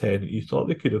out of the 10 that you thought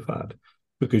they could have had.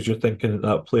 Because you're thinking that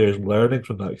that player is learning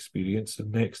from that experience,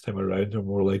 and next time around, they're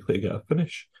more likely to get a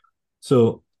finish.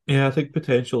 So, yeah, I think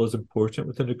potential is important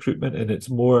within recruitment, and it's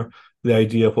more the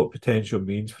idea of what potential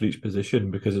means for each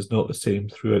position because it's not the same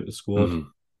throughout the squad. Mhm.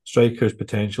 Striker's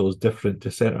potential is different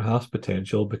to centre half's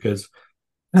potential because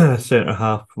centre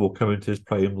half will come into his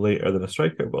prime later than a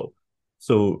striker will.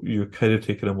 So you're kind of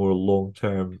taking a more long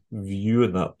term view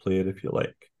in that player, if you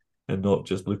like, and not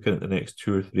just looking at the next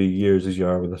 2 or 3 years as you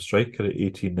are with a striker at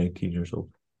 18, 19 years old.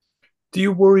 Do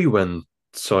you worry when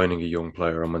signing a young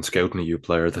player and when scouting a youth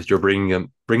player that you're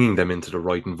bringing them into the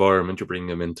right environment, you're bringing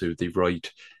them into the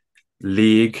right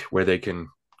league where they can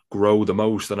grow the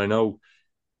most? And I know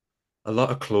a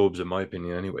lot of clubs, in my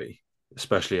opinion, anyway,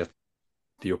 especially at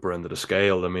the upper end of the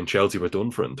scale. I mean, Chelsea were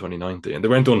done for it in 2019, and they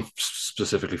weren't done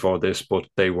specifically for this, but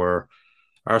they were.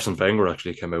 Arsene Wenger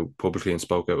actually came out publicly and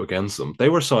spoke out against them. They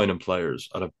were signing players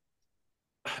at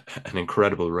an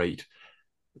incredible rate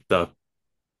that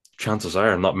chances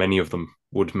are not many of them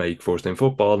would make first team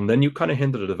football. And then you kind of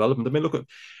hinder the development. I mean, look at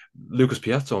Lucas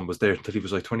Piazon was there until he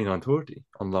was like 29, 30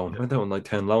 on loan. He went out on like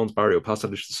 10 loans. Barrio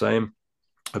Pasalic the same.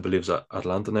 I believe is at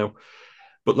Atlanta now.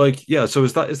 But like, yeah, so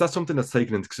is that something that's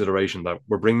taken into consideration that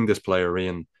we're bringing this player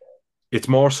in? It's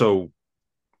more so,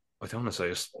 I don't want to say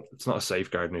it's not a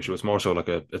safeguarding issue. It's more so like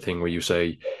a thing where you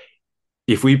say,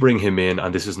 if we bring him in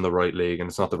and this isn't the right league and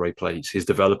it's not the right place, his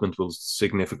development will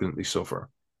significantly suffer.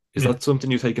 Is Yeah. that something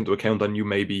you take into account and you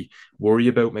maybe worry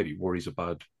about? Maybe worry is a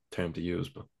bad term to use,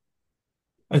 but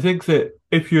I think that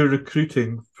if you're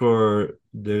recruiting for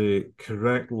the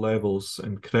correct levels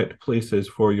and correct places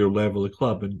for your level of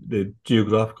club and the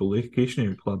geographical location of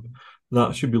your club,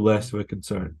 that should be less of a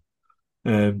concern.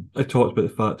 I talked about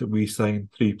the fact that we signed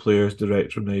 3 players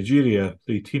direct from Nigeria,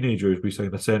 3 teenagers. We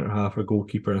signed a centre half, a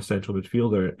goalkeeper, and a central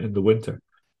midfielder in the winter,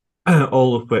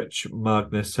 all of which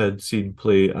Magnus had seen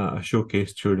play at a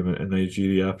showcase tournament in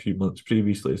Nigeria a few months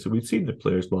previously. So we'd seen the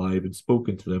players live and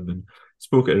spoken to them and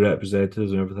spoken to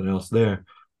representatives and everything else there.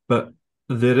 But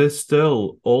there is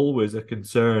still always a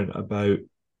concern about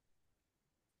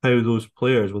how those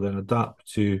players will then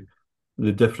adapt to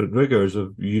the different rigors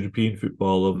of European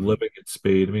football, of mm-hmm. living in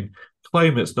Spain. I mean,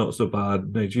 climate's not so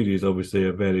bad. Nigeria is obviously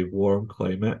a very warm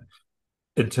climate.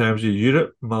 In terms of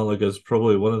Europe, Malaga is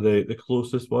probably one of the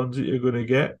closest ones that you're going to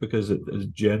get because it is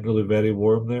generally very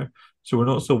warm there. So we're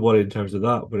not so worried in terms of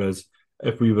that. Whereas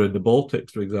if we were in the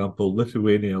Baltics, for example,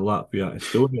 Lithuania, Latvia,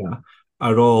 Estonia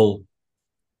are all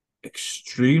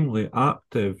extremely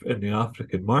active in the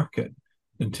African market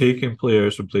and taking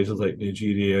players from places like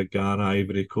Nigeria, Ghana,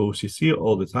 Ivory Coast. You see it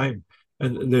all the time.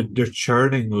 And they're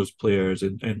churning those players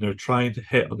and they're trying to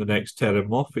hit on the next Terem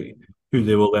Moffi, who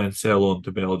they Mm-hmm. will then sell on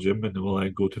to Belgium and they will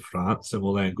then go to France and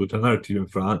will then go to another team in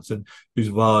France and whose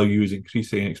value is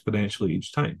increasing exponentially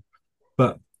each time.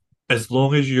 But as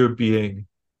long as you're being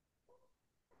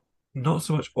not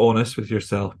so much honest with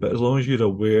yourself, but as long as you're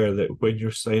aware that when you're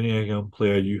signing a young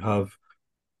player, you have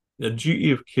a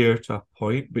duty of care to a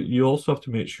point, but you also have to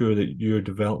make sure that your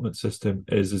development system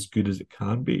is as good as it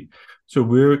can be. So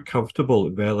we're comfortable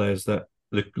at Velez that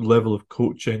the level of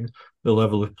coaching, the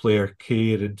level of player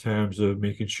care in terms of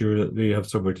making sure that they have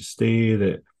somewhere to stay,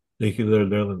 that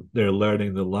they're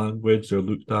learning the language, they're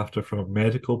looked after from a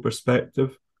medical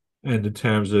perspective, and in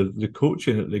terms of the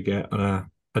coaching that they get on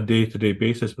a day-to-day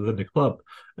basis within the club.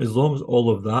 As long as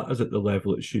all of that is at the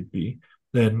level it should be,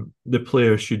 then the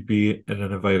player should be in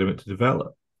an environment to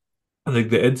develop. I think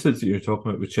the instance that you're talking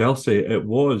about with Chelsea, they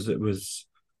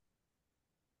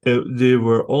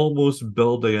were almost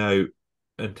building out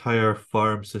entire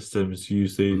farm systems,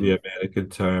 use the Mm-hmm. American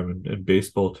term and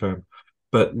baseball term,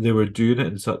 but they were doing it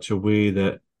in such a way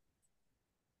that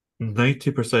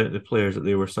 90% of the players that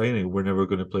they were signing were never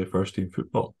going to play first team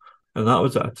football. And that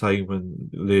was at a time when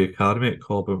the academy at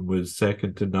Cobham was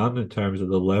second to none in terms of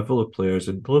the level of players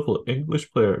and the level of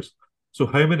English players. So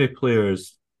how many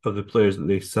players of the players that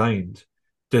they signed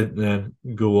didn't then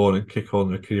go on and kick on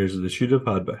their careers as they should have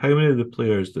had? But how many of the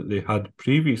players that they had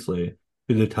previously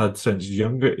who they'd had since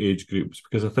younger age groups,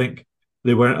 because I think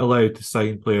they weren't allowed to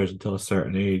sign players until a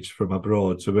certain age from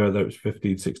abroad. So whether it was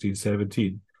 15, 16,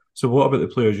 17. So what about the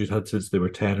players you'd had since they were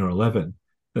 10 or 11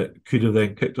 that could have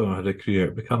then kicked on and had a career?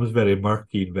 It becomes very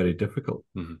murky and very difficult.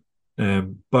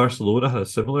 Mm-hmm. Barcelona had a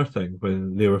similar thing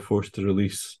when they were forced to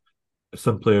release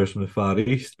some players from the Far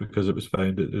East because it was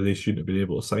found that they shouldn't have been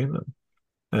able to sign them.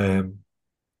 Um,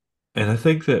 and I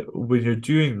think that when you're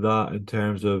doing that in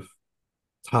terms of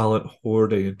talent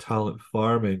hoarding and talent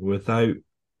farming without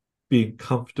being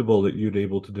comfortable that you're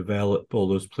able to develop all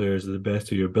those players to the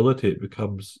best of your ability, it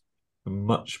becomes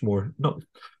much more not.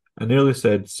 I nearly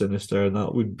said sinister, and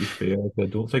that wouldn't be fair. I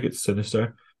don't think it's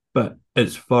sinister, but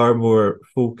it's far more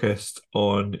focused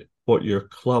on what your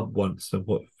club wants than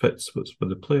what fits what's for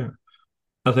the player.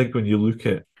 I think when you look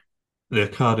at the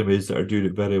academies that are doing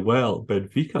it very well,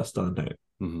 Benfica stand out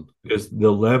Mm-hmm. because the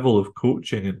level of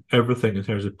coaching and everything in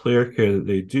terms of player care that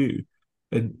they do.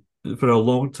 And for a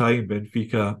long time,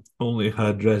 Benfica only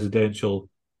had residential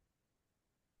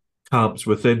camps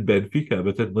within Benfica,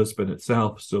 within Lisbon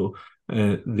itself. So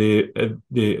they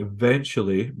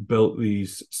eventually built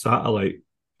these satellite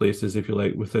places, if you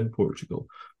like, within Portugal.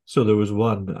 So there was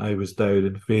one. I was down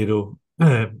in Faro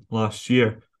last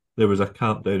year. There was a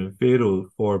camp down in Faro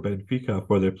for Benfica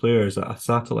for their players at a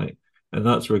satellite, and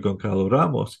that's where Goncalo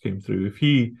Ramos came through. If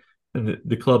he and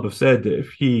the club have said that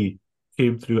if he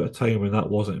came through at a time when that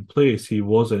wasn't in place, he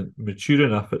wasn't mature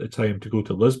enough at the time to go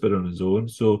to Lisbon on his own.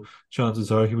 So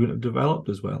chances are he wouldn't have developed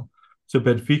as well. So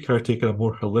Benfica are taking a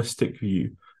more holistic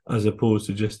view as opposed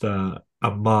to just a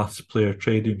mass player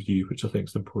trading view, which I think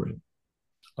is important.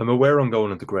 I'm aware I'm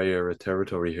going into grey area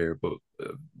territory here, but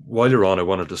while you're on, I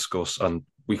want to discuss, and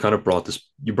we kind of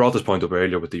you brought this point up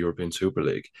earlier with the European Super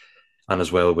League, and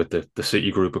as well with the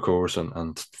City group, of course,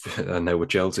 and now with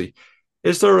Chelsea.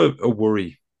 Is there a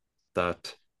worry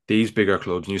that these bigger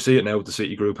clubs, and you see it now with the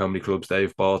City group, how many clubs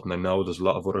they've bought, and I know there's a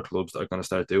lot of other clubs that are going to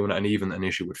start doing it, and even an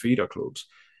issue with feeder clubs,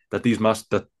 that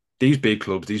these big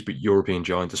clubs, these big European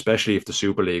giants, especially if the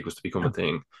Super League was to become a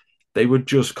thing, they would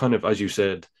just kind of, as you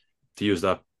said, to use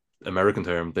that American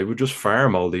term, they would just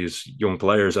farm all these young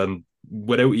players, and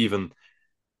without even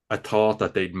a thought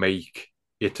that they'd make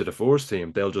it to the first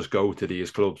team, they'll just go to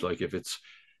these clubs. Like if it's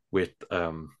with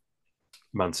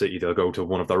Man City, they'll go to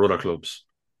one of their other clubs,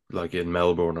 like in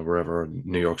Melbourne or wherever,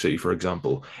 New York City, for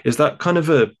example. Is that kind of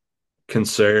a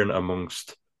concern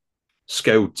amongst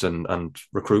scouts and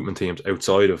recruitment teams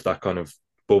outside of that kind of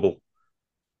bubble?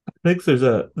 I think there's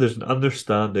an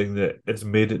understanding that it's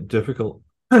made it difficult,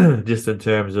 just in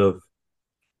terms of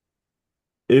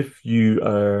if you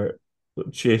are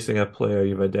chasing a player,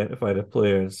 you've identified a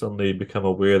player, and suddenly you become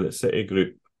aware that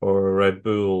Citigroup or Red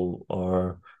Bull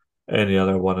or any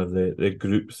other one of the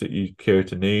groups that you care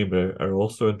to name are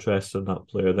also interested in that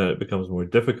player, then it becomes more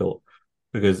difficult.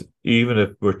 Because even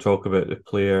if we're talking about the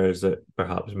players at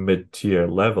perhaps mid-tier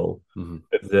level, Mm-hmm.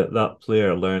 if that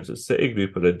player learns that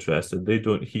Citigroup are interested, they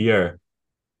don't hear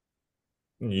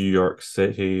New York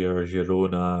City or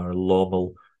Girona or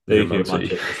Lommel, Your they Man hear City.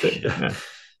 Manchester City. Yeah. Yeah.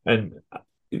 And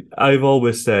I've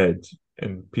always said,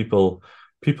 and people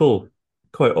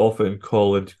quite often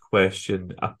call into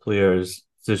question a player's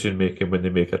decision making when they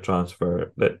make a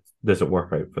transfer that doesn't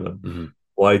work out for them. Mm-hmm.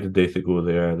 Why did they go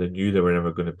there? They knew they were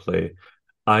never going to play.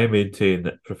 I maintain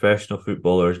that professional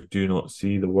footballers do not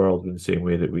see the world in the same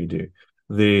way that we do.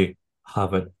 They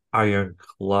have an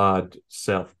ironclad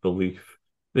self-belief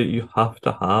that you have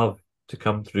to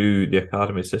come through the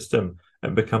academy system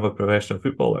and become a professional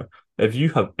footballer. If you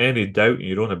have any doubt in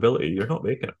your own ability, you're not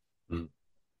making it. Mm-hmm.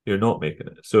 You're not making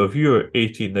it. So if you're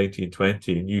 18, 19,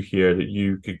 20 and you hear that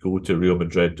you could go to Real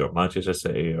Madrid or Manchester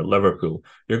City or Liverpool,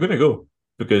 you're going to go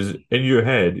because in your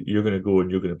head, you're going to go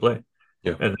and you're going to play.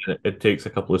 Yeah. And then it takes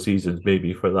a couple of seasons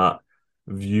maybe for that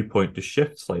viewpoint to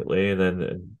shift slightly. And then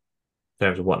in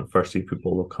terms of what first team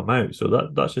football will come out. So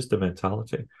that's just the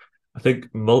mentality. I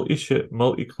think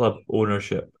multi-club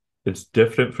ownership is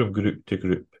different from group to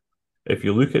group. If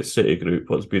you look at Citigroup,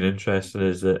 what's been interesting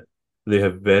is that they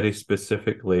have very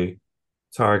specifically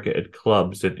targeted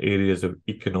clubs in areas of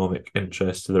economic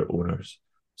interest to their owners.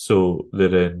 So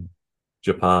they're in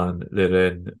Japan, they're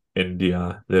in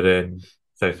India, they're in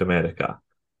South America,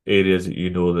 areas that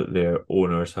you know that their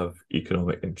owners have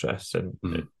economic interests in,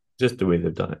 Mm-hmm. just the way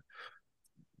they've done it.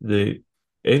 The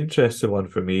interesting one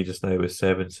for me just now is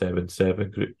 777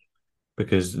 Group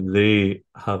because they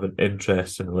have an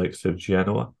interest in the likes of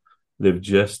Genoa. They've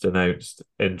just announced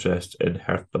interest in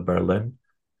Hertha Berlin.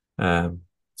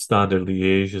 Standard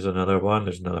Liège is another one.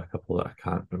 There's another couple that I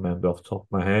can't remember off the top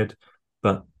of my head.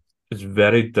 But it's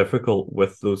very difficult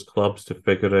with those clubs to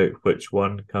figure out which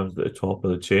one comes at the top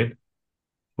of the chain.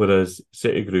 Whereas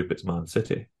City Group, it's Man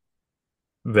City,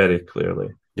 very clearly.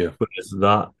 Yeah. Whereas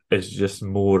that is just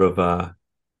more of a,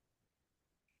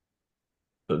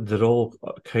 they're all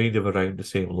kind of around the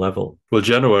same level. Well,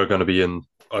 Genoa are going to be in,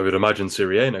 I would imagine,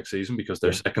 Serie A next season because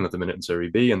they're Yeah. second at the minute in Serie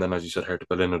B. And then, as you said, Hertha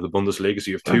Berlin are the Bundesliga.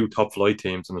 So you have Yeah. two top flight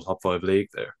teams in the top five league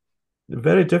there.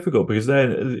 Very difficult because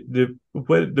then the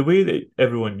way that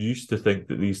everyone used to think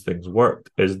that these things worked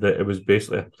is that it was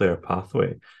basically a player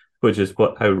pathway, which is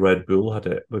what how Red Bull had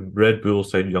it. When Red Bull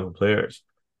signed young players,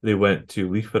 they went to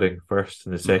Liefering first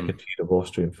in the Mm-hmm. second tier of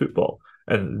Austrian football,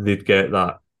 and they'd get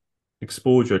that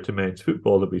exposure to men's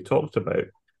football that we talked about.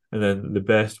 And then the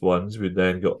best ones would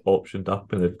then get optioned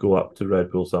up and they'd go up to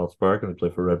Red Bull Salzburg and they'd play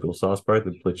for Red Bull Salzburg,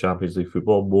 they'd play Champions League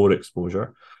football, more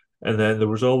exposure. And then there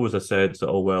was always a sense that,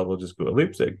 oh, well, they'll just go to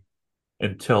Leipzig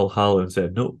until Haaland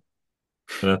said no.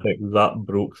 And I think that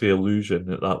broke the illusion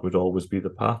that that would always be the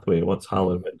pathway. Once Mm-hmm.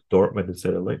 Haaland went to Dortmund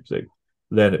instead of Leipzig,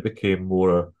 then it became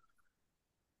more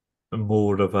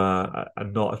of a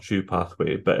not a true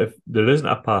pathway. But if there isn't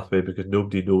a pathway because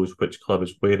nobody knows which club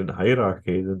is where in the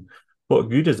hierarchy, then what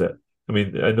good is it? I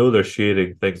mean, I know they're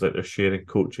sharing things like they're sharing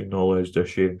coaching knowledge, they're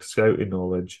sharing scouting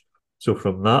knowledge. So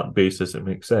from that basis, it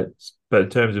makes sense. But in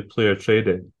terms of player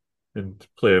trading and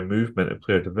player movement and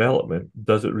player development,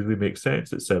 does it really make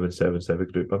sense at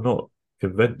 777 Group? I'm not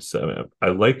convinced. I mean, I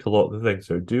like a lot of the things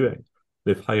they're doing.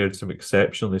 They've hired some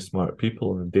exceptionally smart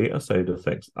people on the data side of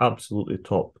things, absolutely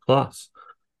top class.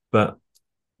 But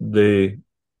the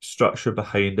structure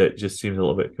behind it just seems a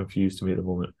little bit confused to me at the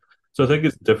moment. So I Mm-hmm. think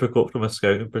it's difficult from a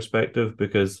scouting perspective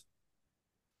because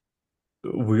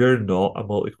we're not a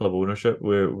multi-club ownership.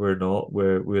 We're not.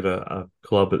 We're a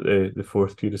club at the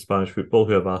fourth tier of Spanish football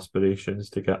who have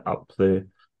aspirations to get up the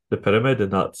pyramid,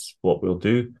 and that's what we'll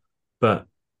do. But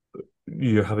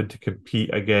you're having to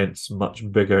compete against much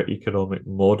bigger economic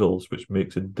models, which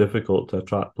makes it difficult to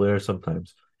attract players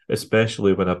sometimes,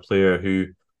 especially when a player who,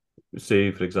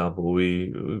 say, for example,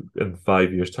 we in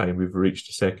 5 years' time we've reached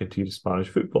the second tier of Spanish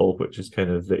football, which is kind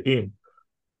of the aim.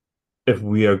 If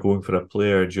we are going for a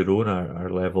player, Girona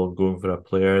our level, and going for a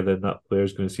player, then that player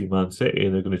is going to see Man City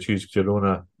and they're going to choose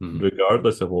Girona Mm-hmm.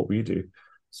 regardless of what we do.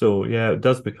 So yeah, it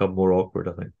does become more awkward,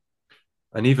 I think.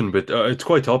 And even with it's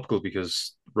quite topical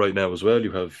because right now as well,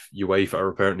 you have UEFA are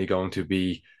apparently going to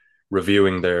be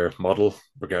reviewing their model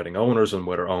regarding owners and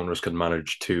whether owners can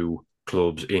manage two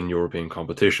clubs in European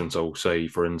competition. So, say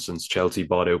for instance, Chelsea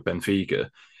bought out Benfica,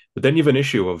 but then you have an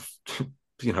issue of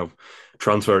you know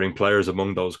transferring players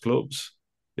among those clubs.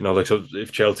 Like so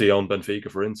if Chelsea own Benfica,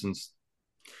 for instance,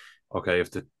 okay, if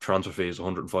the transfer fee is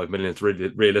 105 million, it's really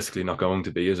realistically not going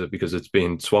to be, is it? Because it's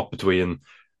being swapped between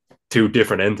two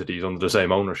different entities under the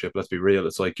same ownership. Let's be real;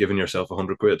 it's like giving yourself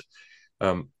 100 quid.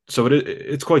 So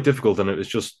it's quite difficult, and it's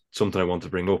just something I want to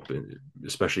bring up,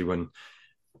 especially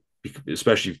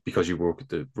especially because you work at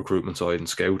the recruitment side and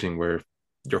scouting, where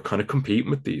you're kind of competing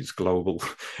with these global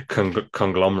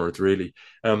conglomerates, really.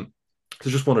 So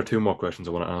just one or two more questions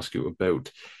I want to ask you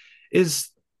about is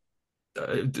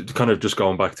kind of just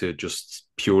going back to just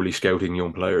purely scouting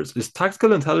young players. Is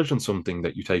tactical intelligence something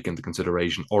that you take into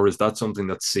consideration, or is that something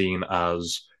that's seen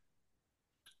as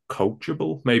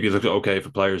coachable? Maybe like, okay, if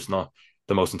a player's not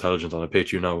the most intelligent on a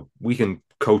pitch, we can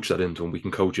coach that into him. We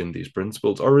can coach in these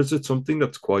principles. Or is it something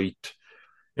that's quite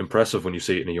impressive when you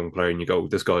see it in a young player and you go,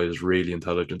 this guy is really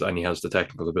intelligent and he has the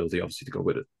technical ability, obviously, to go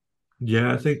with it?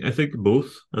 Yeah, I think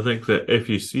both. I think that if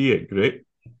you see it, great.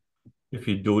 If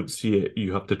you don't see it,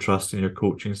 you have to trust in your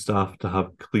coaching staff to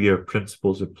have clear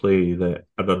principles of play that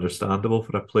are understandable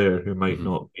for a player who might Mm-hmm.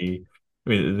 not be. I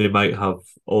mean, they might have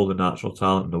all the natural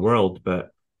talent in the world, but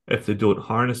if they don't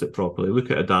harness it properly,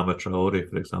 look at Adama Traore,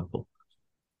 for example.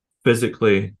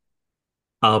 Physically,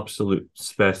 absolute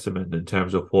specimen in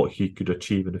terms of what he could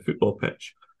achieve in a football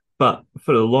pitch. But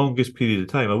for the longest period of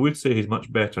time, I would say he's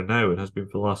much better now and has been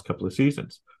for the last couple of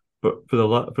seasons. But for the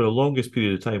longest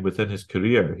period of time within his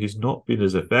career, he's not been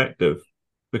as effective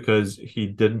because he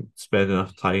didn't spend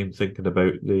enough time thinking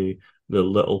about the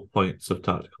little points of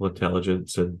tactical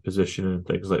intelligence and positioning and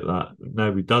things like that.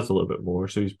 Now he does a little bit more,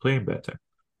 so he's playing better.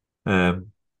 Um,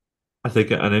 I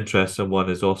think an interesting one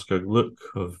is Oscar Gluck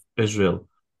of Israel,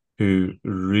 who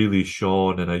really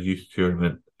shone in a youth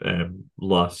tournament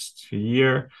last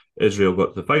year. Israel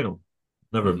got to the final.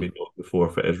 Never Mm-hmm. been known before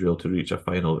for Israel to reach a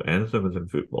final of anything within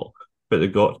football, but they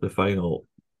got to the final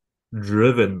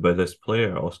driven by this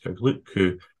player, Oscar Gluck,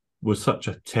 who was such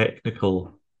a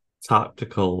technical,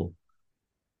 tactical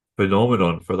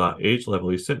phenomenon for that age level.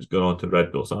 He's since gone on to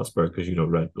Red Bull Salzburg because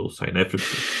Red Bull sign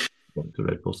everybody to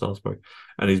Red Bull Salzburg,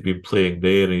 and he's been playing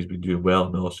there and he's been doing well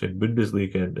in the Austrian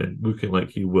Bundesliga and looking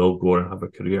like he will go on and have a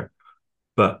career.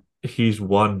 But he's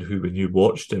one who, when you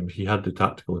watched him, he had the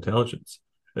tactical intelligence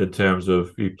in terms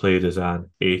of he played as an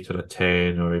 8 or a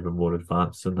 10 or even more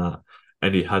advanced than that.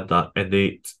 And he had that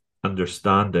innate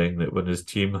understanding that when his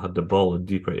team had the ball in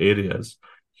deeper areas,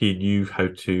 he knew how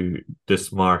to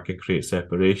dismark and create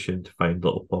separation to find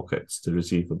little pockets to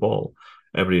receive the ball.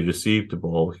 And when he received the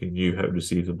ball, he knew how to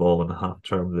receive the ball in a half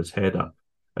turn with his head up.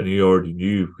 And he already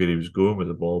knew where he was going with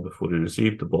the ball before he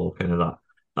received the ball, kind of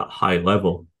that high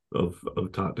level of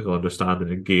tactical understanding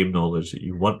and game knowledge that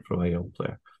you want from a young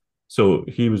player. So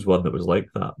he was one that was like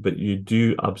that. But you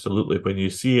do absolutely, when you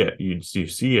see it, you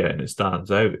see it and it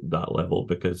stands out at that level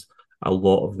because a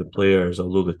lot of the players,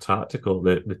 although the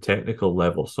technical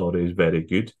level, sorry, is very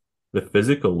good, the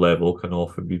physical level can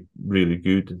often be really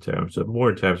good in terms of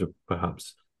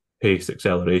perhaps pace,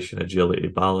 acceleration, agility,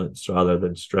 balance, rather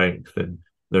than strength. And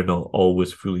they're not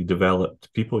always fully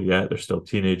developed people yet. They're still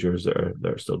teenagers that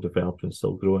are still developing,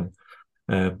 still growing.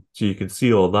 So you can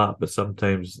see all that, but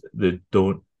sometimes they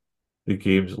don't. The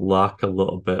games lack a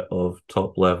little bit of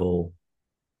top level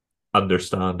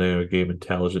understanding or game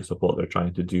intelligence of what they're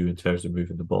trying to do in terms of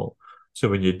moving the ball. So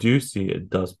when you do see it, it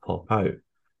does pop out.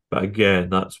 But again,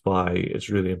 that's why it's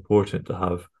really important to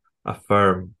have a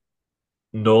firm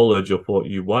knowledge of what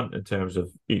you want in terms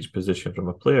of each position from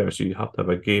a player. So you have to have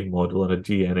a game model and a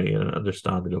DNA and an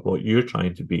understanding of what you're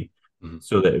trying to be. Mm-hmm.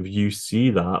 So that if you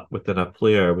see that within a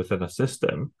player, within a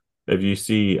system, if you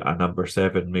see a number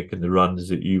 7 making the runs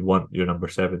that you want your number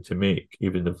 7 to make,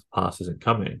 even if the pass isn't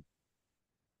coming,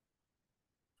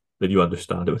 then you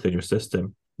understand it within your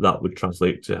system. That would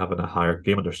translate to having a higher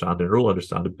game understanding, role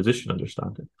understanding, position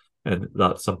understanding. And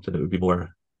that's something that would be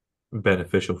more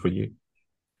beneficial for you.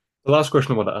 The last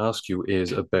question I want to ask you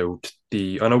is about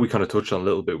I know we kind of touched on a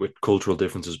little bit with cultural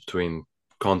differences between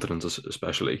continents,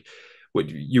 especially.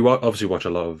 You obviously watch a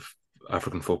lot of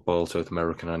African football, South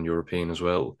American and European as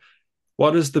well.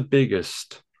 What is the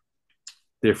biggest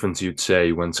difference you'd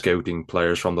say when scouting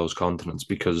players from those continents?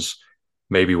 Because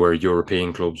maybe where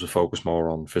European clubs would focus more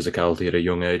on physicality at a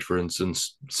young age, for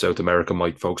instance, South America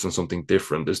might focus on something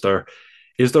different. Is there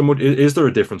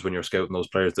a difference when you're scouting those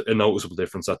players? A noticeable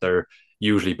difference that they're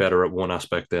usually better at one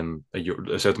aspect than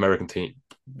a South American team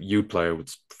youth player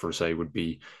would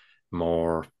be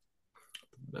more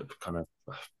kind of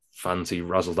fancy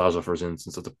razzle dazzle, for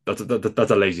instance.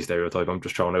 That's a lazy stereotype I'm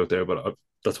just throwing out there, but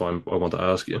that's why I want to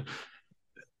ask you.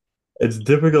 It's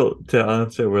difficult to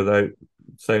answer without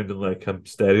sounding like I'm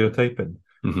stereotyping.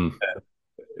 Mm-hmm.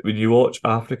 When you watch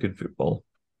African football,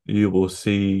 you will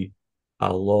see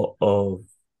a lot of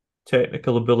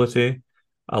technical ability,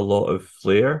 a lot of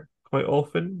flair quite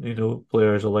often.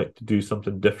 Players will like to do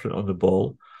something different on the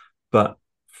ball. But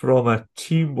from a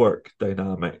teamwork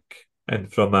dynamic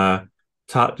and from a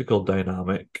tactical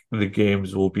dynamic, the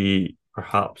games will be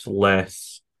perhaps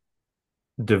less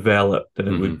developed than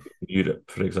it Mm-hmm. would be in Europe,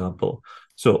 for example.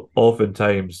 So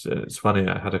oftentimes, it's funny,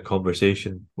 I had a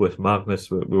conversation with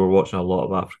Magnus. We were watching a lot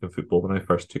of African football when I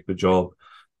first took the job.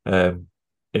 And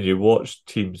you watch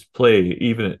teams play,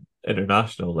 even at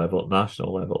international level, at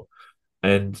national level,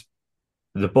 and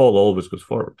the ball always goes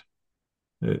forward.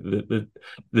 The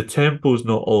tempo is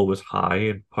not always high,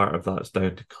 and part of that's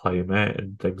down to climate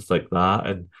and things like that.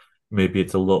 And maybe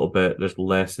it's a little bit, there's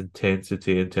less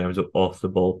intensity in terms of off the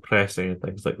ball pressing and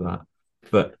things like that.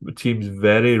 But teams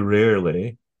very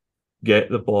rarely get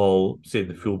the ball, say in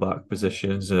the fullback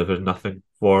positions, and if there's nothing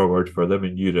forward for them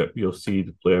in Europe, you'll see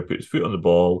the player put his foot on the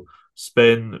ball,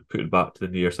 spin, put it back to the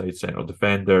near side central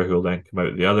defender, who will then come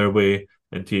out the other way,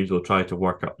 and teams will try to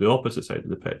work up the opposite side of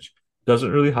the pitch.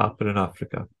 Doesn't really happen in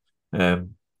Africa.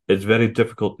 It's very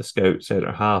difficult to scout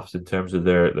centre halves in terms of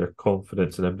their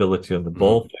confidence and ability on the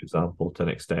ball, for example, to an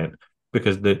extent,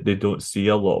 because they don't see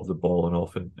a lot of the ball, and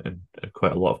often in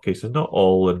quite a lot of cases, not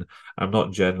all, and I'm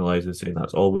not generalizing saying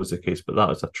that's always the case, but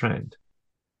that is a trend.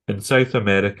 In South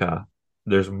America,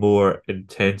 there's more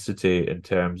intensity in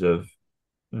terms of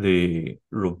the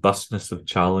robustness of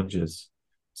challenges.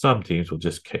 Some teams will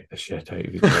just kick the shit out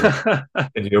of each other.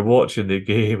 And you're watching the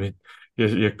game and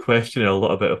you're questioning a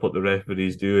lot about what the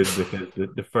referee's doing, because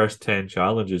the first 10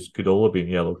 challenges could all have been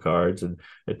yellow cards, and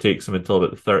it takes him until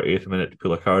about the 30th minute to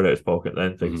pull a card out of his pocket,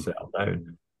 then things settle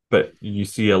down. But you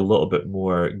see a little bit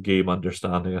more game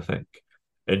understanding, I think.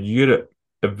 In Europe,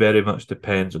 it very much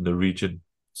depends on the region.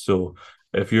 So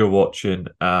if you're watching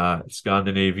a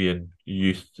Scandinavian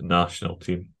youth national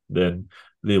team, then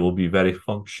they will be very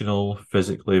functional,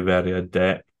 physically very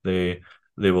adept. They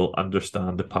will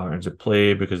understand the patterns of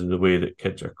play because of the way that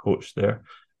kids are coached there.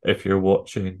 If you're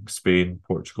watching Spain,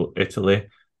 Portugal, Italy,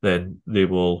 then they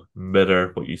will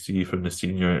mirror what you see from the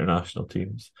senior international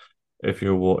teams. If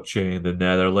you're watching the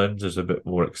Netherlands, there's a bit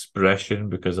more expression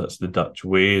because that's the Dutch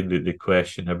way. They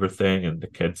question everything, and the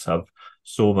kids have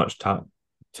so much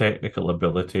technical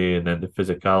ability, and then the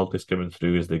physicality is coming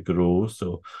through as they grow.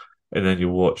 So, and then you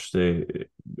watch the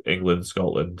England,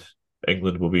 Scotland.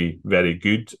 England will be very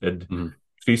good, and Mhm.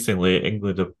 increasingly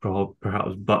England have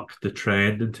perhaps bucked the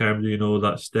trend in terms of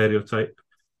that stereotype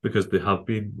because they have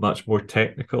been much more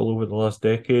technical over the last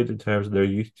decade in terms of their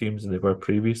youth teams than they were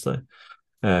previously.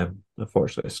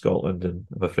 Unfortunately, Scotland and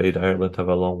I'm afraid Ireland have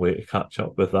a long way to catch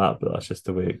up with that, but that's just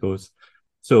the way it goes.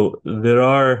 So there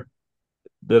are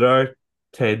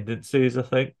tendencies, I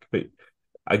think, but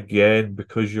again,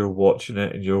 because you're watching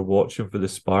it and you're watching for the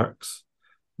sparks,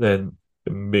 then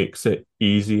it makes it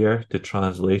easier to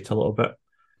translate a little bit.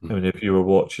 I Mhm. mean, if you were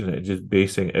watching it and just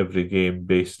basing every game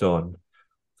based on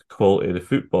the quality of the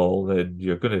football, then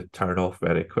you're going to turn off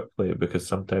very quickly because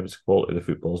sometimes the quality of the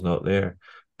football is not there.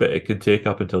 But it can take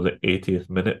up until the 80th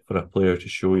minute for a player to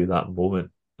show you that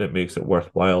moment that makes it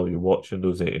worthwhile you watching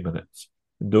those 80 minutes.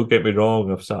 And don't get me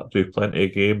wrong, I've sat through plenty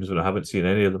of games when I haven't seen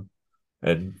any of them.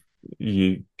 And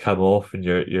you come off and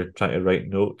you're trying to write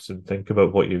notes and think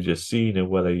about what you've just seen and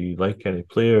whether you like any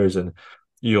players, and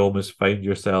you almost find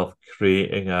yourself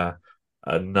creating a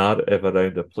narrative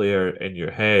around a player in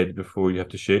your head before you have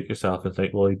to shake yourself and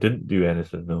think, well, he didn't do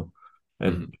anything though, Mhm.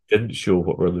 and didn't show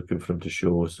what we're looking for him to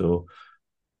show. So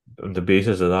on the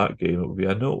basis of that game, it would be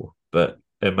a no. But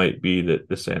it might be that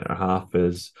the centre half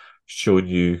is showing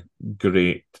you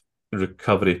great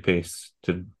recovery pace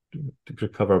to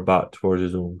recover back towards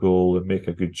his own goal and make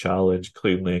a good challenge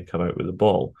cleanly and come out with the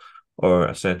ball. Or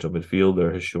a central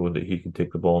midfielder has shown that he can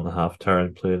take the ball in the half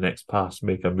turn, play the next pass,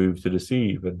 make a move to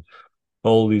deceive. And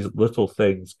all these little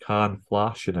things can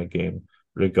flash in a game,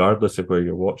 regardless of where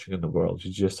you're watching in the world.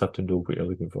 You just have to know what you're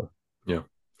looking for. Yeah.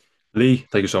 Lee,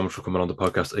 thank you so much for coming on the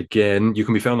podcast again. You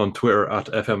can be found on Twitter at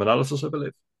FM Analysis, I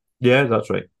believe. Yeah, that's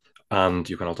right. And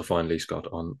you can also find Lee Scott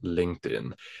on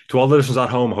LinkedIn. To all the listeners at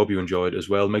home, I hope you enjoyed as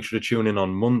well. Make sure to tune in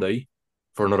on Monday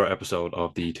for another episode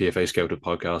of the TFA Scouted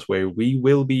podcast, where we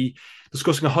will be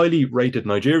discussing a highly rated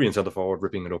Nigerian centre forward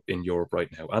ripping it up in Europe right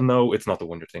now. And no, it's not the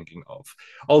one you're thinking of.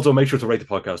 Also, make sure to rate the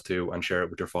podcast too and share it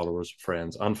with your followers,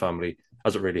 friends, and family,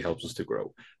 as it really helps us to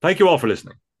grow. Thank you all for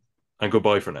listening, and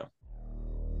goodbye for now.